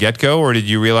from the get-go, or did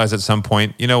you realize at some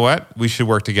point, you know what, we should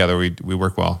work together? We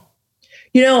work well.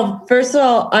 First of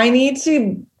all, I need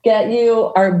to get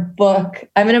you our book.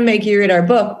 I'm going to make you read our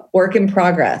book, Work in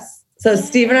Progress. So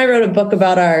Steve and I wrote a book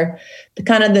about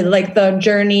the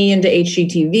journey into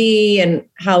HGTV and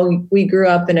how we grew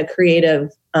up in a creative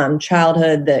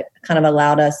childhood that kind of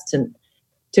allowed us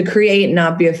to create and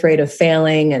not be afraid of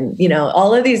failing, and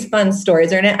all of these fun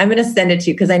stories are in it. I'm going to send it to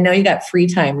you because I know you got free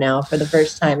time now for the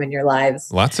first time in your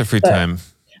lives. Lots of free time.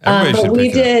 But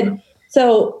we did.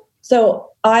 So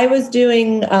I was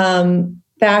doing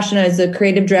fashion as a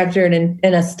creative director and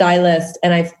a stylist,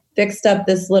 and I fixed up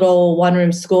this little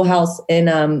one-room schoolhouse in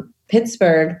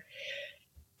Pittsburgh.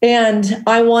 And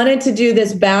I wanted to do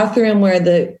this bathroom where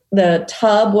the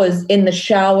tub was in the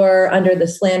shower under the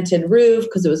slanted roof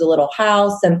because it was a little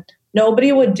house, and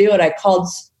nobody would do it. I called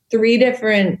 3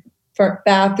 different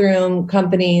bathroom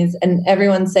companies, and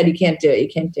everyone said, you can't do it. You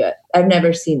can't do it. I've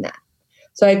never seen that.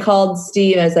 So I called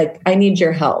Steve. I was like, I need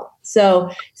your help.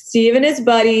 So Steve and his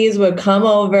buddies would come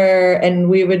over, and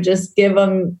we would just give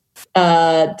them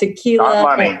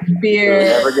tequila, beer.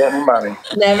 Never getting money.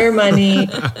 Never money.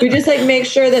 We just make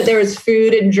sure that there was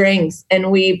food and drinks,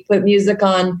 and we put music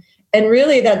on. And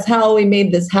really, that's how we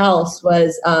made this house,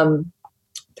 was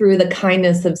through the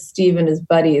kindness of Steve and his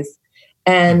buddies.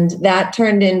 And that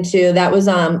turned into, that was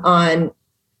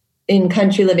in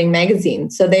Country Living magazine.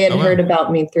 So they had heard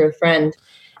about me through a friend.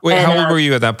 Wait, how old were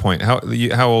you at that point? How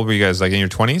old were you guys? Like in your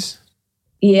 20s?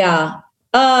 Yeah.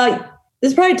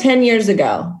 This is probably 10 years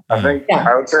ago. I think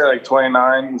I would say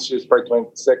 29. She was probably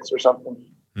 26 or something.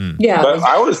 Yeah. But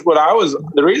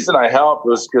the reason I helped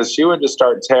was because she would just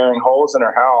start tearing holes in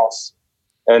her house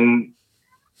and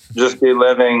just be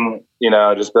living,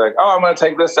 just be like, oh, I'm going to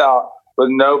take this out with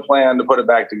no plan to put it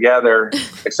back together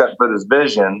except for this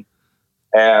vision.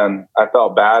 And I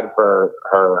felt bad for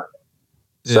her.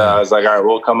 So I was like, all right,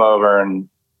 we'll come over. And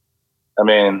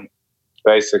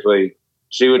basically,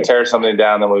 she would tear something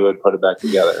down, then we would put it back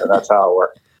together. And that's how it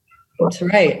worked. That's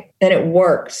right. And it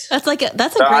works. That's a great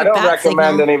I don't bat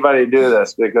recommend signal. anybody do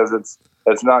this because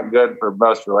it's not good for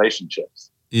most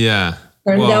relationships. Yeah.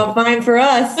 Turns out fine for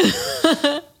us.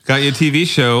 Got your TV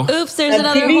show. Oops, there's A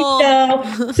another TV hole.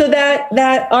 show. So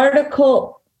that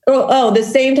article, the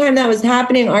same time that was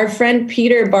happening, our friend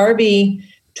Peter Barbie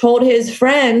told his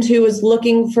friend who was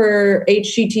looking for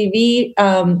HGTV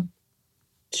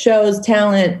shows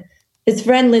talent, his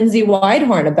friend Lindsay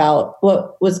Widehorn, about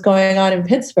what was going on in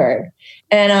Pittsburgh.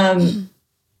 And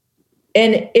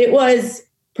it was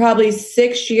probably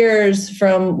 6 years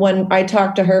from when I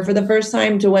talked to her for the first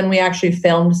time to when we actually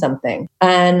filmed something.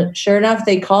 And sure enough,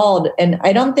 they called. And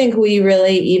I don't think we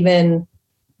really even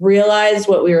realized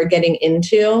what we were getting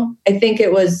into. I think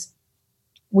it was,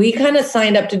 we kind of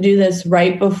signed up to do this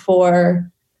right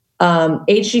before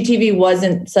HGTV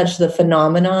wasn't such the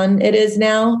phenomenon it is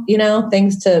now,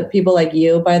 thanks to people like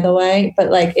you, by the way. But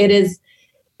like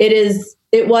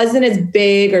it wasn't as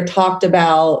big or talked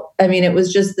about. I mean, it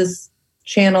was just this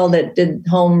channel that did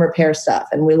home repair stuff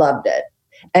and we loved it.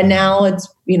 And now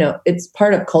it's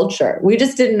part of culture. We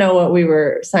just didn't know what we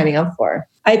were signing up for.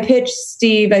 I pitched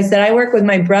Steve. I said, I work with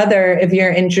my brother if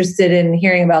you're interested in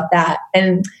hearing about that.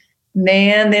 And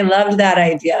man, they loved that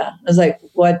idea. I was like,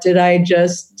 what did I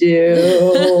just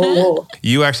do?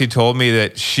 You actually told me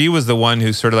that she was the one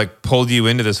who sort of like pulled you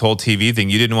into this whole TV thing.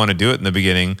 You didn't want to do it in the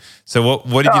beginning. So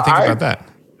what did you think about that?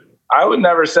 I would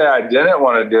never say I didn't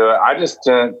want to do it. I just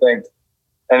didn't think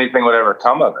anything would ever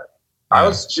come of it.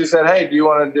 She said, hey, do you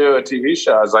want to do a TV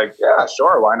show? I was like, yeah,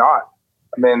 sure. Why not?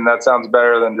 I mean, that sounds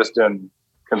better than just doing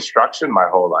construction my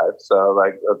whole life. So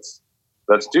like,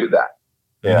 let's do that.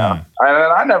 Yeah. And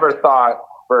I never thought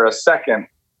for a second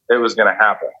it was going to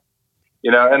happen,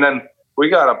 and then we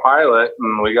got a pilot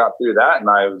and we got through that. And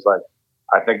I was like,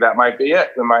 I think that might be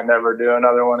it. We might never do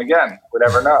another one again. We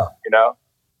never know,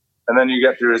 and then you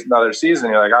get through another season.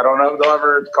 You're like, I don't know if they'll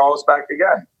ever call us back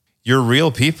again. You're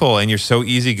real people and you're so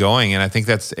easygoing. And I think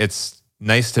it's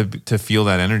nice to feel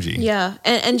that energy. Yeah.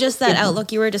 And just that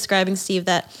outlook you were describing, Steve,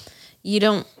 that you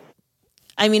don't,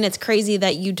 I mean, it's crazy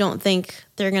that you don't think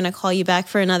they're going to call you back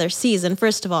for another season,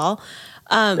 first of all.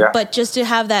 But just to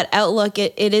have that outlook,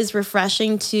 it is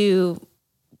refreshing to,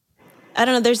 I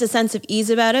don't know, there's a sense of ease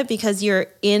about it because you're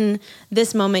in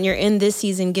this moment, you're in this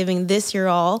season, giving this your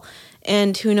all,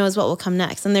 and who knows what will come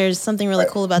next. And there's something really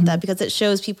cool about that because it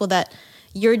shows people that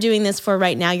you're doing this for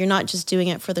right now. You're not just doing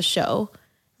it for the show.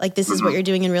 Like this is what you're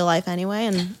doing in real life anyway.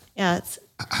 And yeah, it's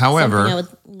however, something I would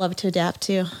love to adapt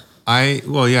to. I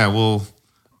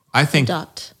think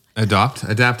adapt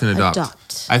and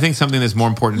adopt. I think something that's more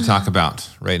important to talk about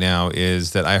right now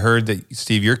is that I heard that,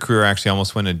 Steve, your career actually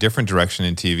almost went a different direction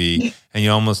in TV and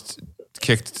you almost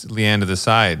kicked Leanne to the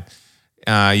side.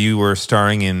 You were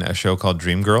starring in a show called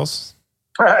Dreamgirls.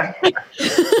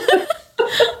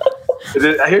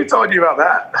 Who told you about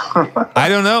that? I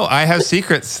don't know. I have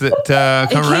secrets that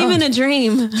come around. It came in a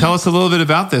dream. Tell us a little bit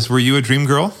about this. Were you a dream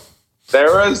girl? There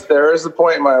was a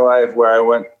point in my life where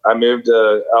I moved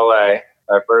to LA.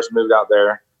 I first moved out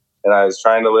there and I was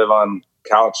trying to live on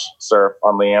couch surf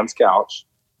on Leanne's couch,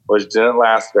 which didn't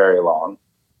last very long.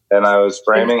 And I was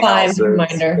framing houses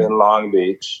in Long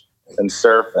Beach and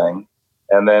surfing.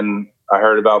 And then I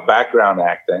heard about background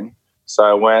acting. So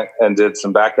I went and did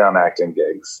some background acting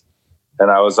gigs. And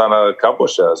I was on a couple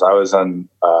shows. I was on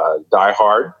Die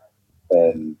Hard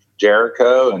and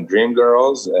Jericho and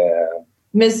Dreamgirls and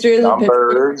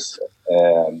Numbers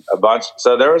and a bunch.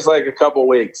 So there was like a couple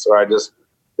weeks where I just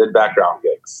did background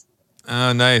gigs.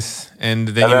 Oh, nice. And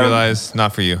then you realized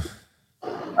not for you.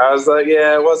 I was like,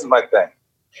 yeah, it wasn't my thing.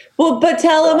 Well, but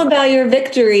tell them about your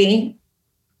victory.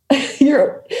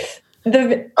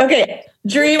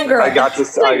 Dream Girl. I got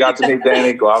to meet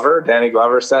Danny Glover. Danny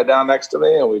Glover sat down next to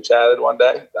me and we chatted one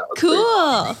day. That was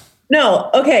cool.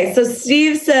 No, okay. So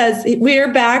Steve says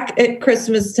we're back at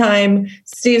Christmas time.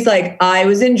 Steve's like, I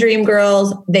was in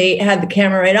Dreamgirls. They had the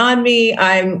camera right on me.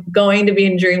 I'm going to be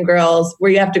in Dreamgirls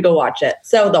where you have to go watch it.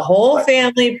 So the whole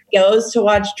family goes to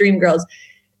watch Dreamgirls,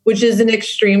 which is an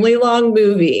extremely long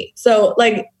movie. So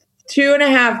like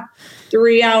 2.5,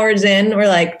 3 hours in, we're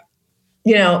like,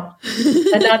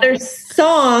 another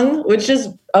song, which is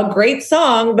a great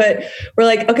song, but we're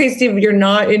like, okay, Steve, you're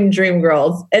not in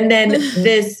Dreamgirls. And then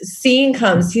this scene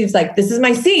comes. He's like, this is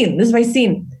my scene. This is my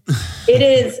scene. It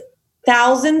is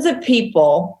thousands of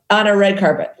people on a red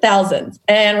carpet, thousands.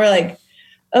 And we're like,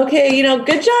 okay,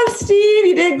 good job, Steve.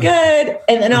 You did good.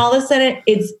 And then all of a sudden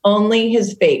it's only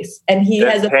his face. And he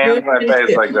has a hand in my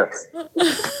face like this.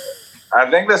 I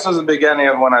think this was the beginning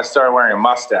of when I started wearing a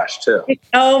mustache too.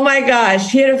 Oh my gosh.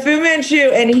 He had a Fu Manchu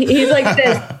and he's like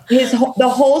this. The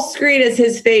whole screen is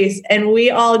his face and we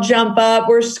all jump up.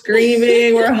 We're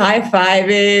screaming. We're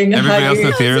high-fiving. Everybody else in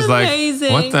the theater is like,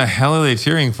 what the hell are they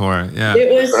cheering for? Yeah.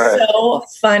 It was so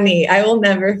funny. I will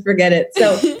never forget it.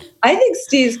 So I think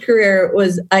Steve's career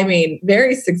was,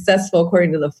 very successful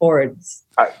according to the Fords.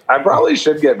 I probably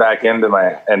should get back into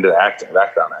background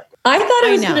acting. I thought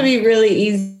it was going to be really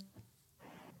easy.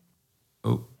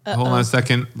 Hold on a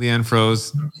second. Leanne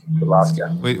froze. The last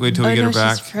guy. Wait till we get her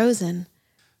back. She's frozen.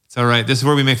 It's all right. This is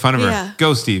where we make fun of her.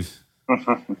 Go, Steve.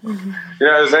 It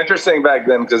was interesting back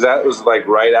then because that was like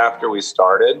right after we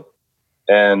started.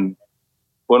 And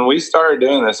when we started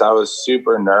doing this, I was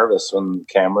super nervous when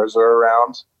cameras were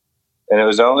around. And it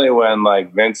was only when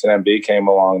like Vince and MB came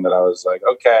along that I was like,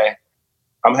 okay,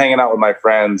 I'm hanging out with my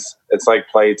friends. It's like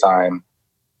playtime.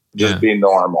 Just be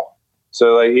normal.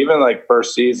 So like even like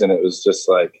first season, it was just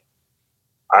like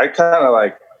I kind of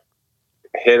like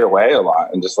hid away a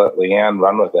lot and just let Leanne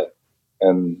run with it.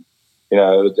 And you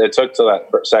know, it took to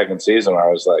that second season where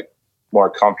I was like more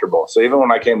comfortable. So even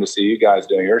when I came to see you guys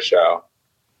doing your show,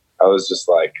 I was just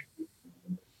like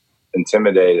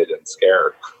intimidated and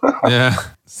scared. Yeah.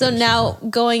 So now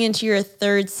going into your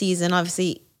third season,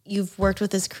 obviously you've worked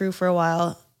with this crew for a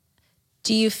while.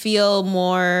 Do you feel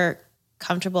more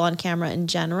comfortable on camera in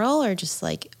general or just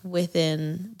like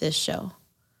within this show?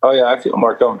 Oh yeah, I feel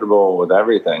more comfortable with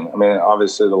everything. I mean,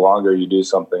 obviously the longer you do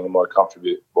something, the more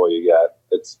comfortable you get.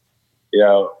 It's, you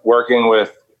know, working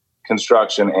with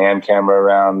construction and camera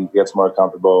around gets more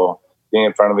comfortable. Being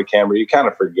in front of the camera, you kind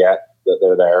of forget that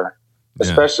they're there,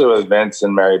 especially with Vince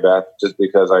and Mary Beth, just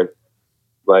because I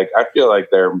feel like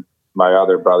they're my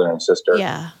other brother and sister.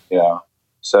 Yeah. You know,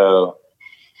 so,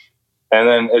 and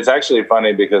then it's actually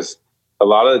funny because a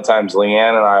lot of the times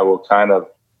Leanne and I will kind of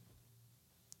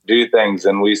do things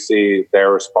and we see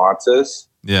their responses.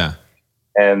 Yeah.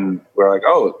 And we're like,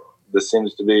 oh, this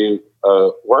seems to be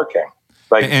working.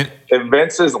 Like if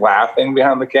Vince is laughing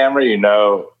behind the camera, you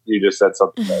know, you just said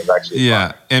something that was actually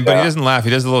funny. But he doesn't laugh. He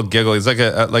does a little giggle. He's like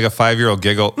a 5-year-old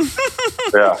giggle.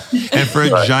 Yeah. And for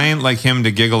a giant like him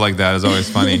to giggle like that is always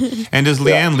funny. And does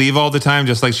Leanne leave all the time,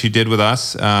 just like she did with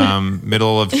us,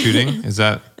 middle of shooting? Is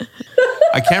that?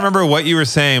 I can't remember what you were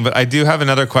saying, but I do have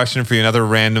another question for you, another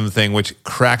random thing, which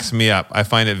cracks me up. I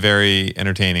find it very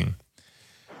entertaining.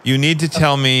 You need to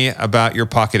tell me about your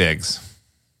pocket eggs.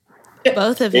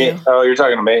 Both of you. Oh, you're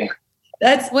talking to me.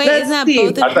 Isn't that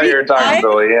Steve. both of I thought you were talking to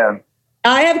Leanne.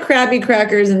 I have Krabby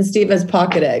Crackers and Steve has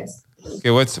pocket eggs.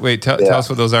 Okay, tell us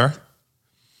what those are.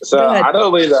 So I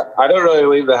don't really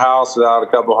leave the house without a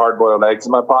couple hard-boiled eggs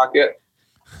in my pocket.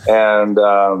 And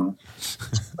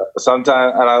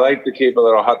sometimes, and I like to keep a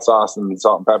little hot sauce and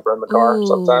salt and pepper in the car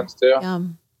sometimes too.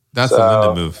 Yum. That's a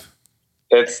Linda move.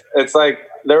 It's like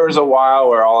there was a while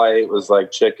where all I ate was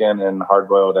like chicken and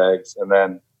hard-boiled eggs, and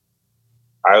then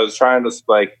I was trying to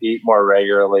like eat more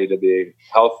regularly to be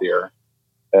healthier,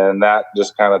 and that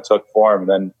just kind of took form. And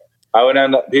then I would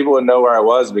people would know where I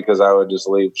was because I would just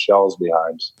leave shells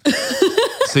behind.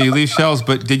 So you leave shells,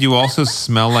 but did you also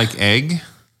smell like egg?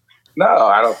 No,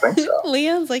 I don't think so.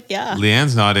 Leanne's like, yeah.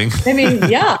 Leanne's nodding. I mean,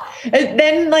 yeah. And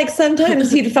then like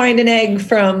sometimes he'd find an egg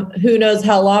from who knows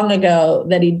how long ago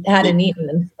that he hadn't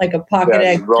eaten, like a pocket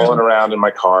egg. Rolling around in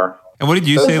my car. And what did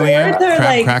you say,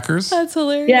 Leanne? Crackers? That's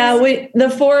hilarious. Yeah, the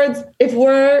Fords. If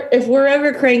we're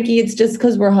ever cranky, it's just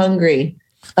because we're hungry.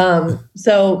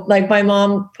 So like my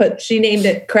mom she named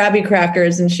it Krabby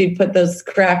Crackers, and she'd put those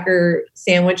cracker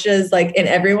sandwiches like in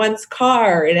everyone's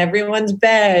car, in everyone's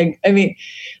bag. I mean,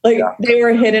 they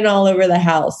were hidden all over the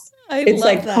house. It's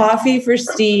like that. Coffee for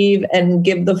Steve and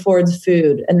give the Fords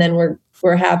food, and then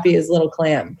we're happy as little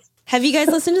clams. Have you guys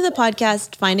listened to the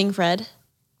podcast Finding Fred?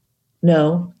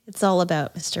 No. It's all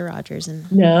about Mr. Rogers and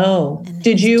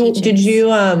Did you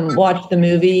watch the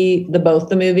movie, both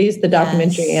the movies, the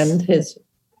documentary and his?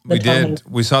 We did.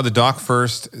 We saw the doc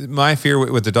first. My fear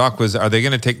with the doc was, are they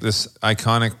going to take this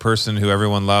iconic person who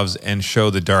everyone loves and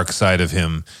show the dark side of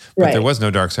him? But there was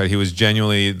no dark side. He was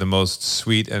genuinely the most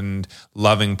sweet and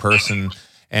loving person.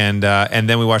 And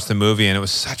then we watched the movie, and it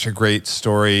was such a great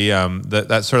story.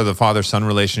 That sort of the father-son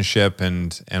relationship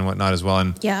and whatnot as well.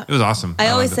 And it was awesome. I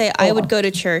always say I would go to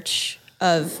church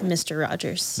of Mr.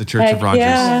 Rogers. The Church of Rogers.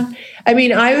 Yeah. I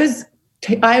mean, I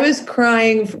was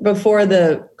crying before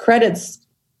the credits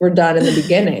were done in the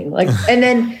beginning. And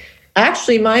then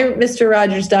actually my Mr.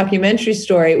 Rogers documentary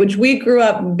story, which we grew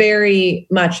up very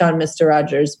much on Mr.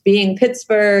 Rogers, being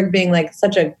Pittsburgh, being like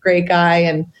such a great guy.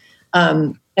 And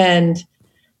Eric and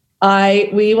I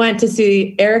went to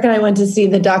see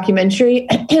the documentary.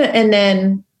 And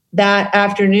then that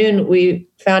afternoon we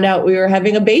found out we were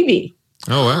having a baby.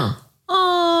 Oh, wow.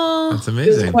 Oh, that's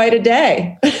amazing. It was quite a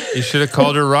day. You should have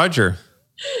called her Roger.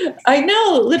 I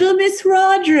know, little Miss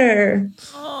Roger.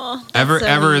 Oh,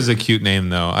 Ever is a cute name,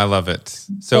 though. I love it.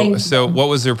 So what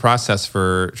was your process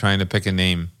for trying to pick a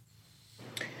name?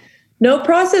 No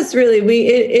process, really.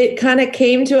 It kind of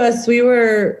came to us. We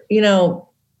were, we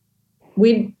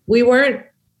didn't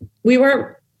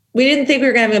think we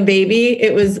were going to have a baby.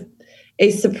 It was a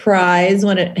surprise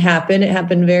when it happened. It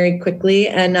happened very quickly,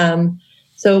 and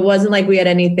so it wasn't like we had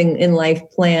anything in life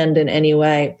planned in any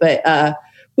way. But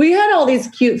we had all these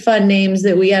cute, fun names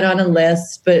that we had on a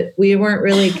list, but we weren't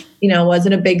really,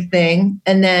 wasn't a big thing.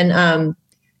 And then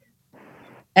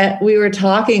we were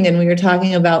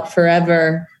talking about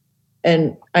forever.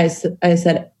 And I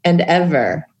said, and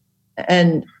ever.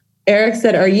 And Eric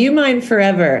said, are you mine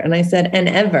forever? And I said, and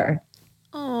ever.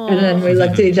 Aww. And then we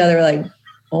looked at each other like,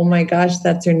 oh my gosh,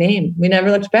 that's her name. We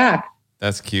never looked back.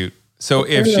 That's cute. So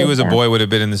if she was a boy, would it have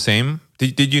been in the same?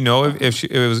 Did you know if she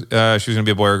was going to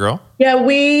be a boy or a girl? Yeah,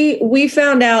 we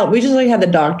found out. We just like had the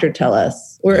doctor tell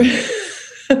us. We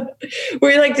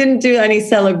like didn't do any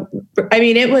I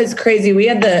mean, it was crazy. We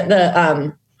had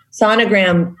the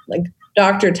sonogram like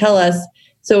doctor tell us.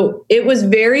 So it was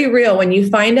very real. When you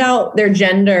find out their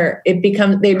gender,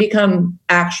 they become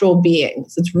actual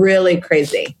beings. It's really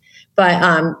crazy. But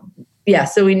yeah,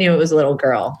 so we knew it was a little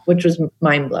girl, which was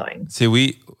mind blowing. See,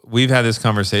 we've had this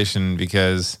conversation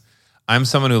because I'm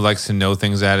someone who likes to know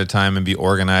things ahead of time and be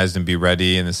organized and be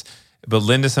ready. But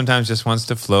Linda sometimes just wants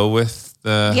to flow with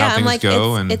how I'm things like,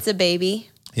 go. it's a baby.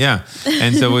 Yeah.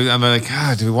 And so I'm like,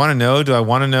 do we want to know? Do I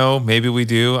want to know? Maybe we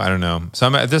do. I don't know.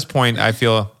 So at this point, I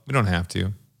feel we don't have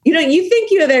to. You know, you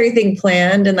think you have everything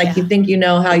planned and like you think you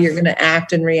know how you're going to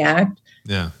act and react.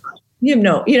 Yeah. You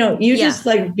just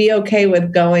like be okay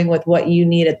with going with what you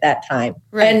need at that time.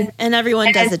 Right. And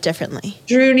everyone does it differently.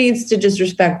 Drew needs to just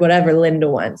respect whatever Linda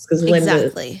wants because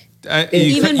Exactly.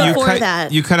 You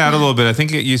that. cut out a little bit. I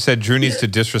think you said Drew needs to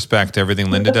disrespect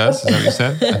everything Linda does. Is that what you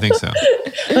said? I think so.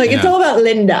 It's all about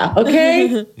Linda,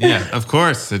 okay? Yeah, of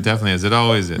course. It definitely is. It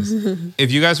always is.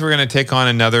 If you guys were going to take on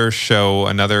another show,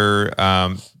 another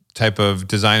type of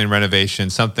design and renovation,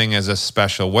 something as a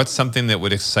special, what's something that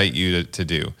would excite you to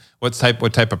do? What type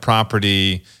of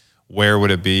property? Where would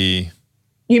it be?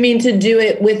 You mean to do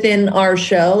it within our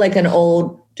show, like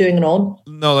doing an old?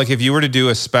 No, like if you were to do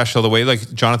a special, the way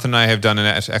like Jonathan and I have done an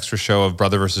extra show of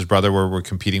Brother versus Brother where we're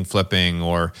competing flipping,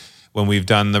 or when we've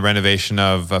done the renovation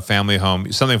of a family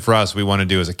home, something for us we want to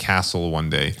do as a castle one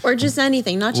day. Or just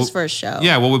anything, not just for a show.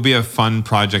 Yeah, what would be a fun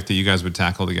project that you guys would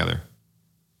tackle together?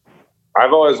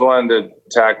 I've always wanted to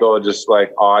tackle just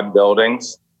like odd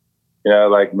buildings,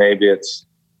 like maybe it's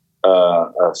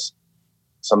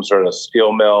some sort of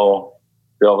steel mill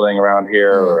building around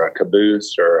here, or a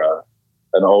caboose, or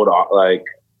an old like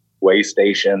way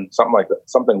station, something like that,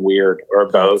 something weird, or a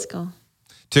boat. Let's go.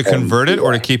 To convert it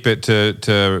or to keep it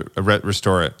to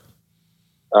restore it?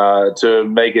 To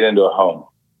make it into a home.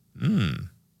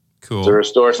 Cool. To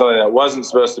restore something that wasn't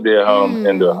supposed to be a home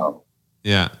into a home.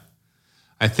 Yeah.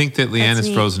 I think that Leanne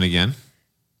is frozen again.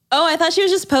 Oh, I thought she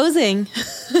was just posing.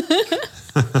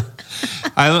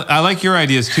 I like your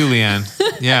ideas too,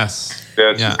 Leanne. Yes.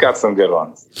 Yeah, she's got some good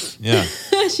ones. Yeah.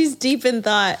 She's deep in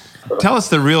thought. Tell us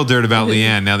the real dirt about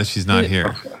Leanne now that she's not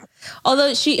here.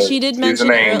 Although she did mention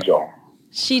an angel.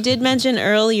 She did mention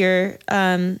earlier,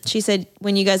 she said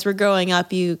when you guys were growing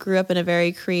up, you grew up in a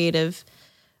very creative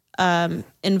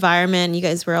environment. You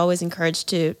guys were always encouraged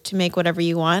to make whatever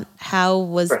you want. How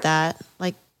was that?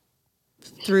 Like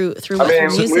through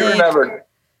music?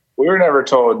 we were never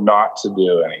told not to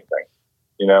do anything.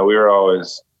 We were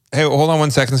always. Hey, hold on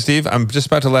 1 second, Steve. I'm just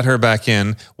about to let her back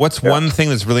in. What's one thing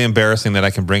that's really embarrassing that I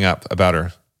can bring up about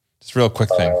her? Just a real quick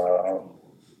thing.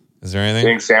 Is there anything?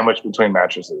 Being sandwiched between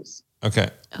mattresses. Okay.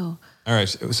 Oh. All right.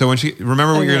 So when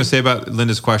remember what you're going to say about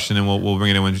Linda's question, and we'll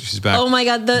bring it in when she's back. Oh my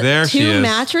God, there she two is.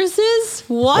 Mattresses?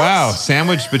 What? Wow,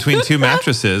 sandwiched between two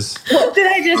mattresses. What did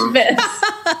I just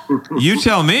miss? You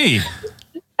tell me.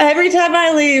 Every time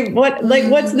I leave,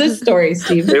 what's this story,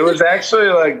 Steve? It was actually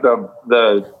like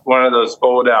the one of those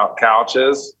fold out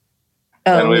couches,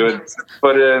 and we would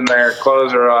put it in there,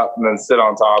 close her up, and then sit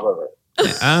on top of it.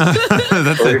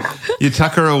 That's it. You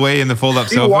tuck her away in the fold-up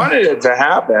sofa. She wanted it to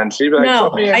happen. She'd be like,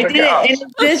 "No, put me in I the didn't." couch. And is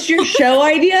this your show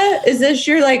idea? Is this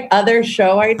your other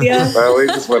show idea? Well, we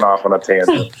just went off on a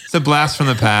tangent. It's a blast from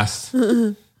the past.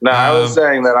 No, I was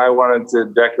saying that I wanted to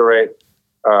decorate,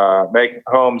 make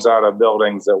homes out of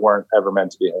buildings that weren't ever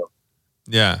meant to be homes.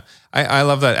 Yeah. I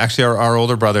love that. Actually, our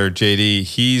older brother, JD,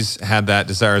 he's had that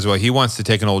desire as well. He wants to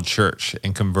take an old church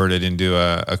and convert it into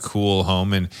a cool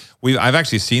home. And I've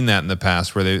actually seen that in the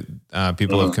past where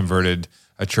people have converted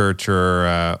a church or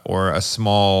a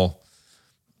small,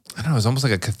 I don't know, it's almost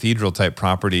like a cathedral type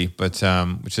property, but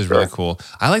which is really cool.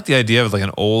 I like the idea of like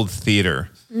an old theater.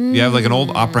 You have like an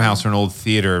old opera house or an old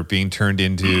theater being turned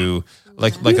into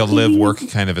like a live work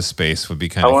kind of a space would be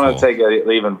kind of cool. I want to take it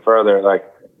even further.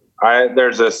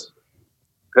 There's this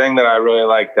thing that I really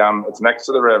like down. It's next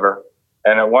to the river,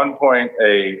 and at one point,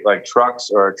 trucks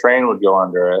or a train would go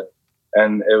under it,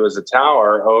 and it was a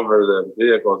tower over the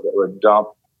vehicles that would dump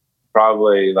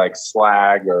probably like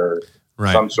slag or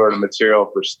some sort of material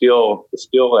for the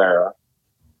steel era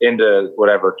into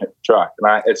whatever truck.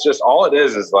 And it's just all it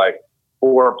is like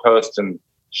 4 posts and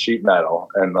sheet metal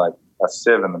and like a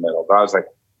sieve in the middle. But I was like,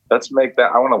 let's make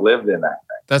that. I want to live in that thing.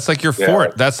 That's like your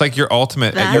fort. That's like your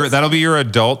ultimate. That'll be your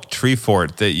adult tree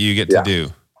fort that you get to do.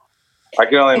 I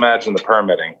can only imagine the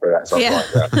permitting for that. Something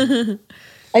like that.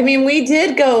 I mean, we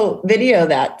did go video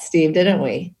that, Steve, didn't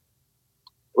we?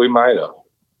 We might have.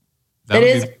 That It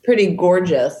would is pretty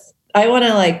gorgeous. I want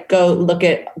to like go look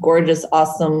at gorgeous,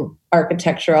 awesome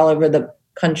architecture all over the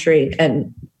country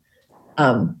and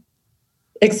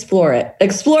explore it.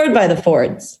 Explored by the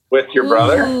Fords. With your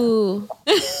brother? Ooh.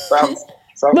 Sounds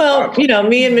Well, fun. you know,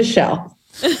 me and Michelle.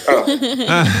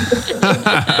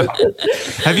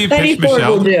 Have you Any pitched Ford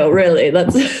will Michelle? do, really.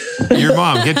 Let's. Your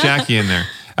mom. Get Jackie in there.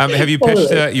 Have you pitched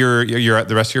Totally. your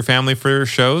the rest of your family for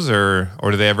shows, or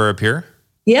do they ever appear?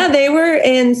 Yeah, they were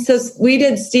in. So we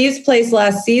did Steve's Place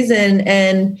last season,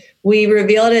 and we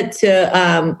revealed it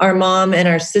to our mom and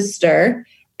our sister,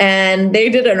 and they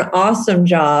did an awesome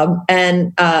job.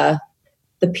 And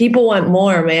the people want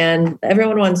more, man.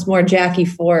 Everyone wants more Jackie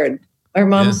Ford. Our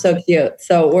mom's so cute.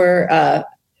 So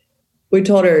we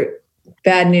told her,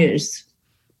 bad news,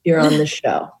 you're on the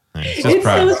show. Nice. Just It's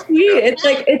proud. so sweet. It's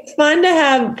like it's fun to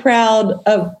have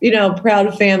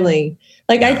proud family.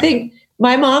 Like I think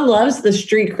my mom loves the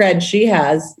street cred she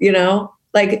has, you know?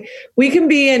 Like we can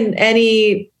be in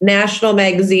any national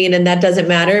magazine and that doesn't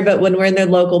matter, but when we're in their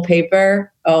local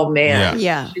paper, oh man.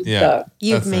 Yeah. Yeah.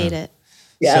 You've That's made it. it.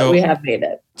 Yeah, So- we have made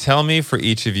it. Tell me, for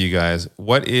each of you guys,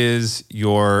 what is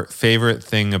your favorite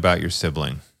thing about your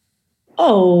sibling,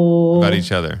 Oh. about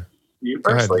each other? You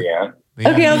Go first, ahead.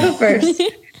 Leanne. Okay, I'll go first.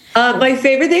 My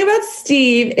favorite thing about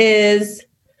Steve is,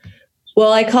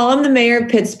 well, I call him the mayor of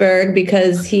Pittsburgh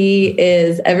because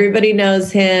everybody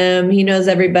knows him. He knows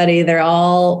everybody. They're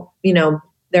all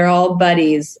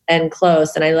buddies and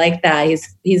close. And I like that.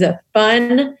 He's a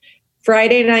fun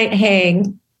Friday night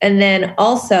hang. And then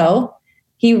also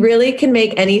he really can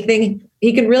make anything.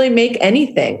 He can really make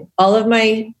anything. All of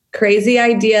my crazy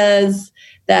ideas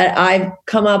that I've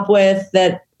come up with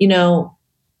that,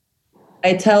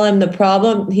 I tell him the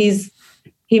problem,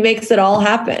 he makes it all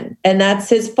happen. And that's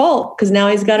his fault because now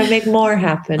he's got to make more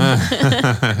happen.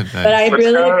 But I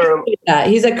really appreciate that.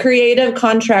 He's a creative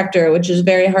contractor, which is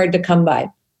very hard to come by.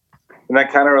 And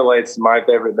that kind of relates to my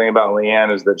favorite thing about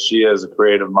Leanne is that she has a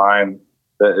creative mind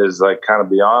that is like kind of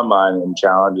beyond mine and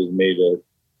challenges me to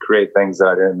create things that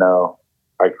I didn't know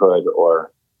I could,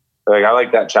 or like I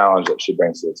like that challenge that she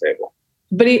brings to the table.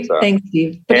 But thanks,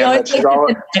 Steve. But he And always that she's takes it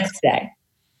always- the next day.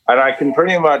 And I can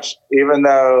pretty much, even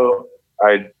though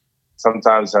I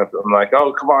sometimes I'm like,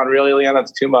 oh, come on, really, Leanne,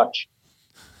 that's too much.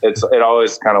 It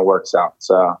always kind of works out.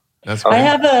 So That's I great.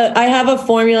 have a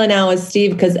formula now with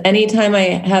Steve because anytime I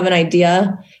have an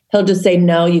idea, he'll just say,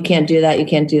 no, you can't do that. You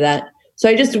can't do that. So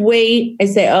I just wait. I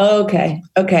say, oh,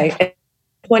 okay. And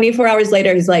 24 hours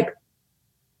later, he's like,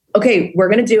 okay, we're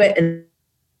going to do it. And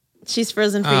She's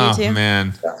frozen for Oh you too.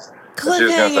 man. she was gonna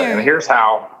say, and Cliffhanger. here's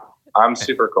how. I'm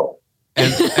super cool.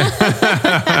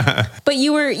 But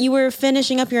you were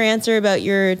finishing up your answer about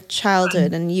your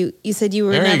childhood, and you said you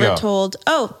were There you never go. told.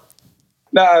 Oh,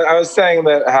 No, I was saying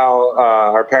that how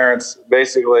our parents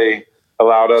basically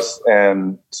allowed us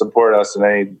and support us in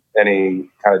any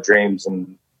kind of dreams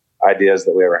and ideas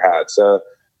that we ever had. So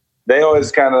they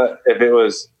always kind of,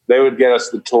 they would get us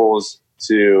the tools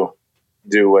to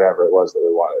do whatever it was that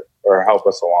we wanted or help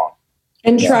us along.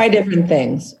 try different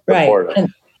things. Right. Support it. And,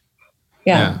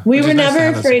 Yeah, we which were is nice to never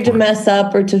have that afraid to support. mess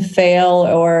up or to fail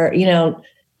or,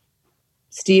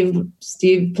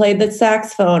 Steve played the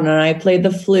saxophone and I played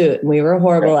the flute and we were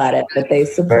horrible at it, but they They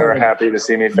were supported. happy to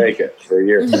see me fake it for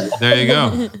years. There you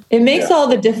go. It makes all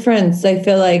the difference. I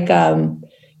feel like,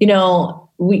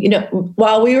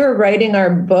 while we were writing our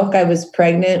book, I was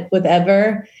pregnant with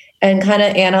Ever and kind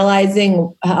of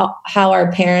analyzing how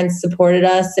our parents supported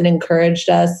us and encouraged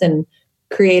us and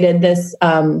created this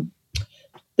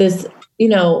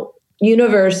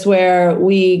universe where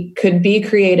we could be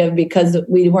creative because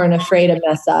we weren't afraid to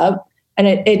mess up. And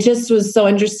it just was so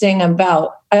interesting I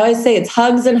always say it's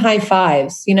hugs and high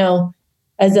fives,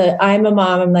 I'm a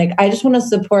mom, I'm like, I just want to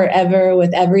support Ever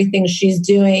with everything she's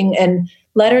doing and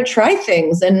let her try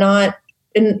things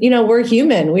we're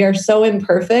human. We are so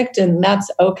imperfect and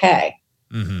that's okay.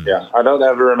 Mhm. Yeah. I don't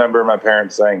ever remember my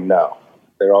parents saying no.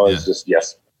 They're always just,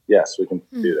 yes, we can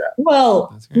do that. Well,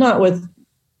 That's great. not with,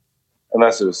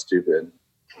 Unless it was stupid.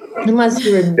 unless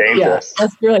you're Dangerous.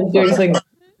 unless you're like doing something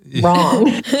wrong.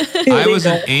 I was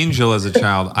an angel as a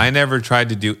child. I never tried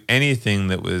to do anything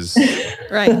that was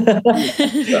right. a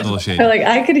little shady. Like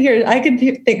I could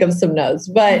think of some no's,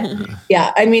 but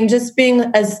yeah, I mean, just being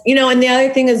and the other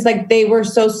thing is like they were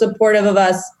so supportive of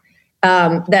us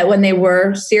that when they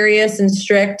were serious and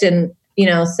strict and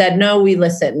said no, we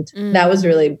listened. That was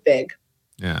really big.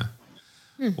 Yeah.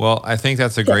 Well, I think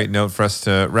that's a great note for us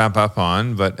to wrap up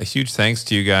on. But a huge thanks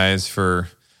to you guys for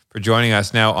joining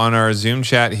us. Now on our Zoom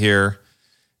chat here,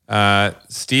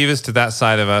 Steve is to that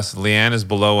side of us. Leanne is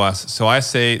below us. So I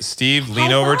say, Steve,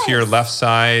 lean over to your left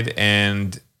side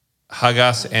and hug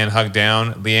us and hug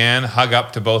down. Leanne, hug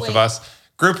up to both of us.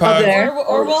 Group hug.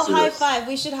 Or we'll high five.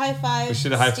 We should high five. We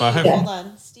should high five. Hold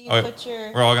on. Steve, put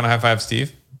your... We're all going to high five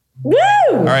Steve? Woo!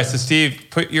 All right, so Steve,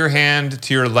 put your hand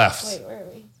to your left. Wait, where are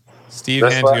we? Steve,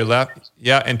 hand to your left.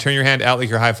 Yeah, and turn your hand out like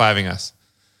you're high-fiving us.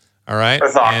 All right?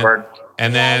 That's awkward.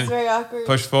 And Yeah, then it's very awkward.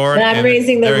 push forward. And I'm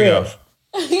raising the there you roof.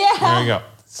 go. Yeah. There you go.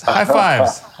 High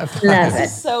fives. High fives. Love it.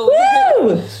 So Woo!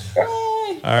 weird.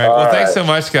 All right. Well, thanks so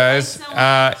much, guys.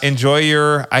 Enjoy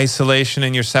your isolation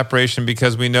and your separation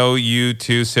because we know you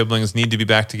two siblings need to be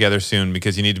back together soon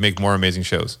because you need to make more amazing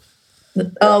shows.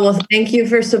 Oh, well, thank you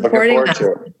for supporting forward us.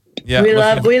 to it. Yeah.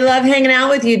 We love hanging out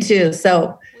with you too.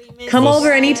 So come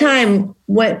over anytime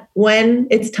when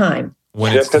it's time.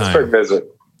 when Yeah, it's Pittsburgh time. visit.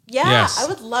 Yeah, Yes. I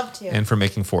would love to. And for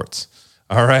making forts.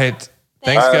 All right.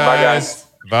 Thanks, All right, bye, guys. guys.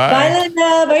 Bye. Bye, Linda.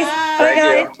 Bye, Bye. bye,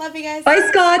 guys. Love you guys. Bye,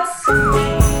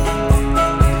 Scots.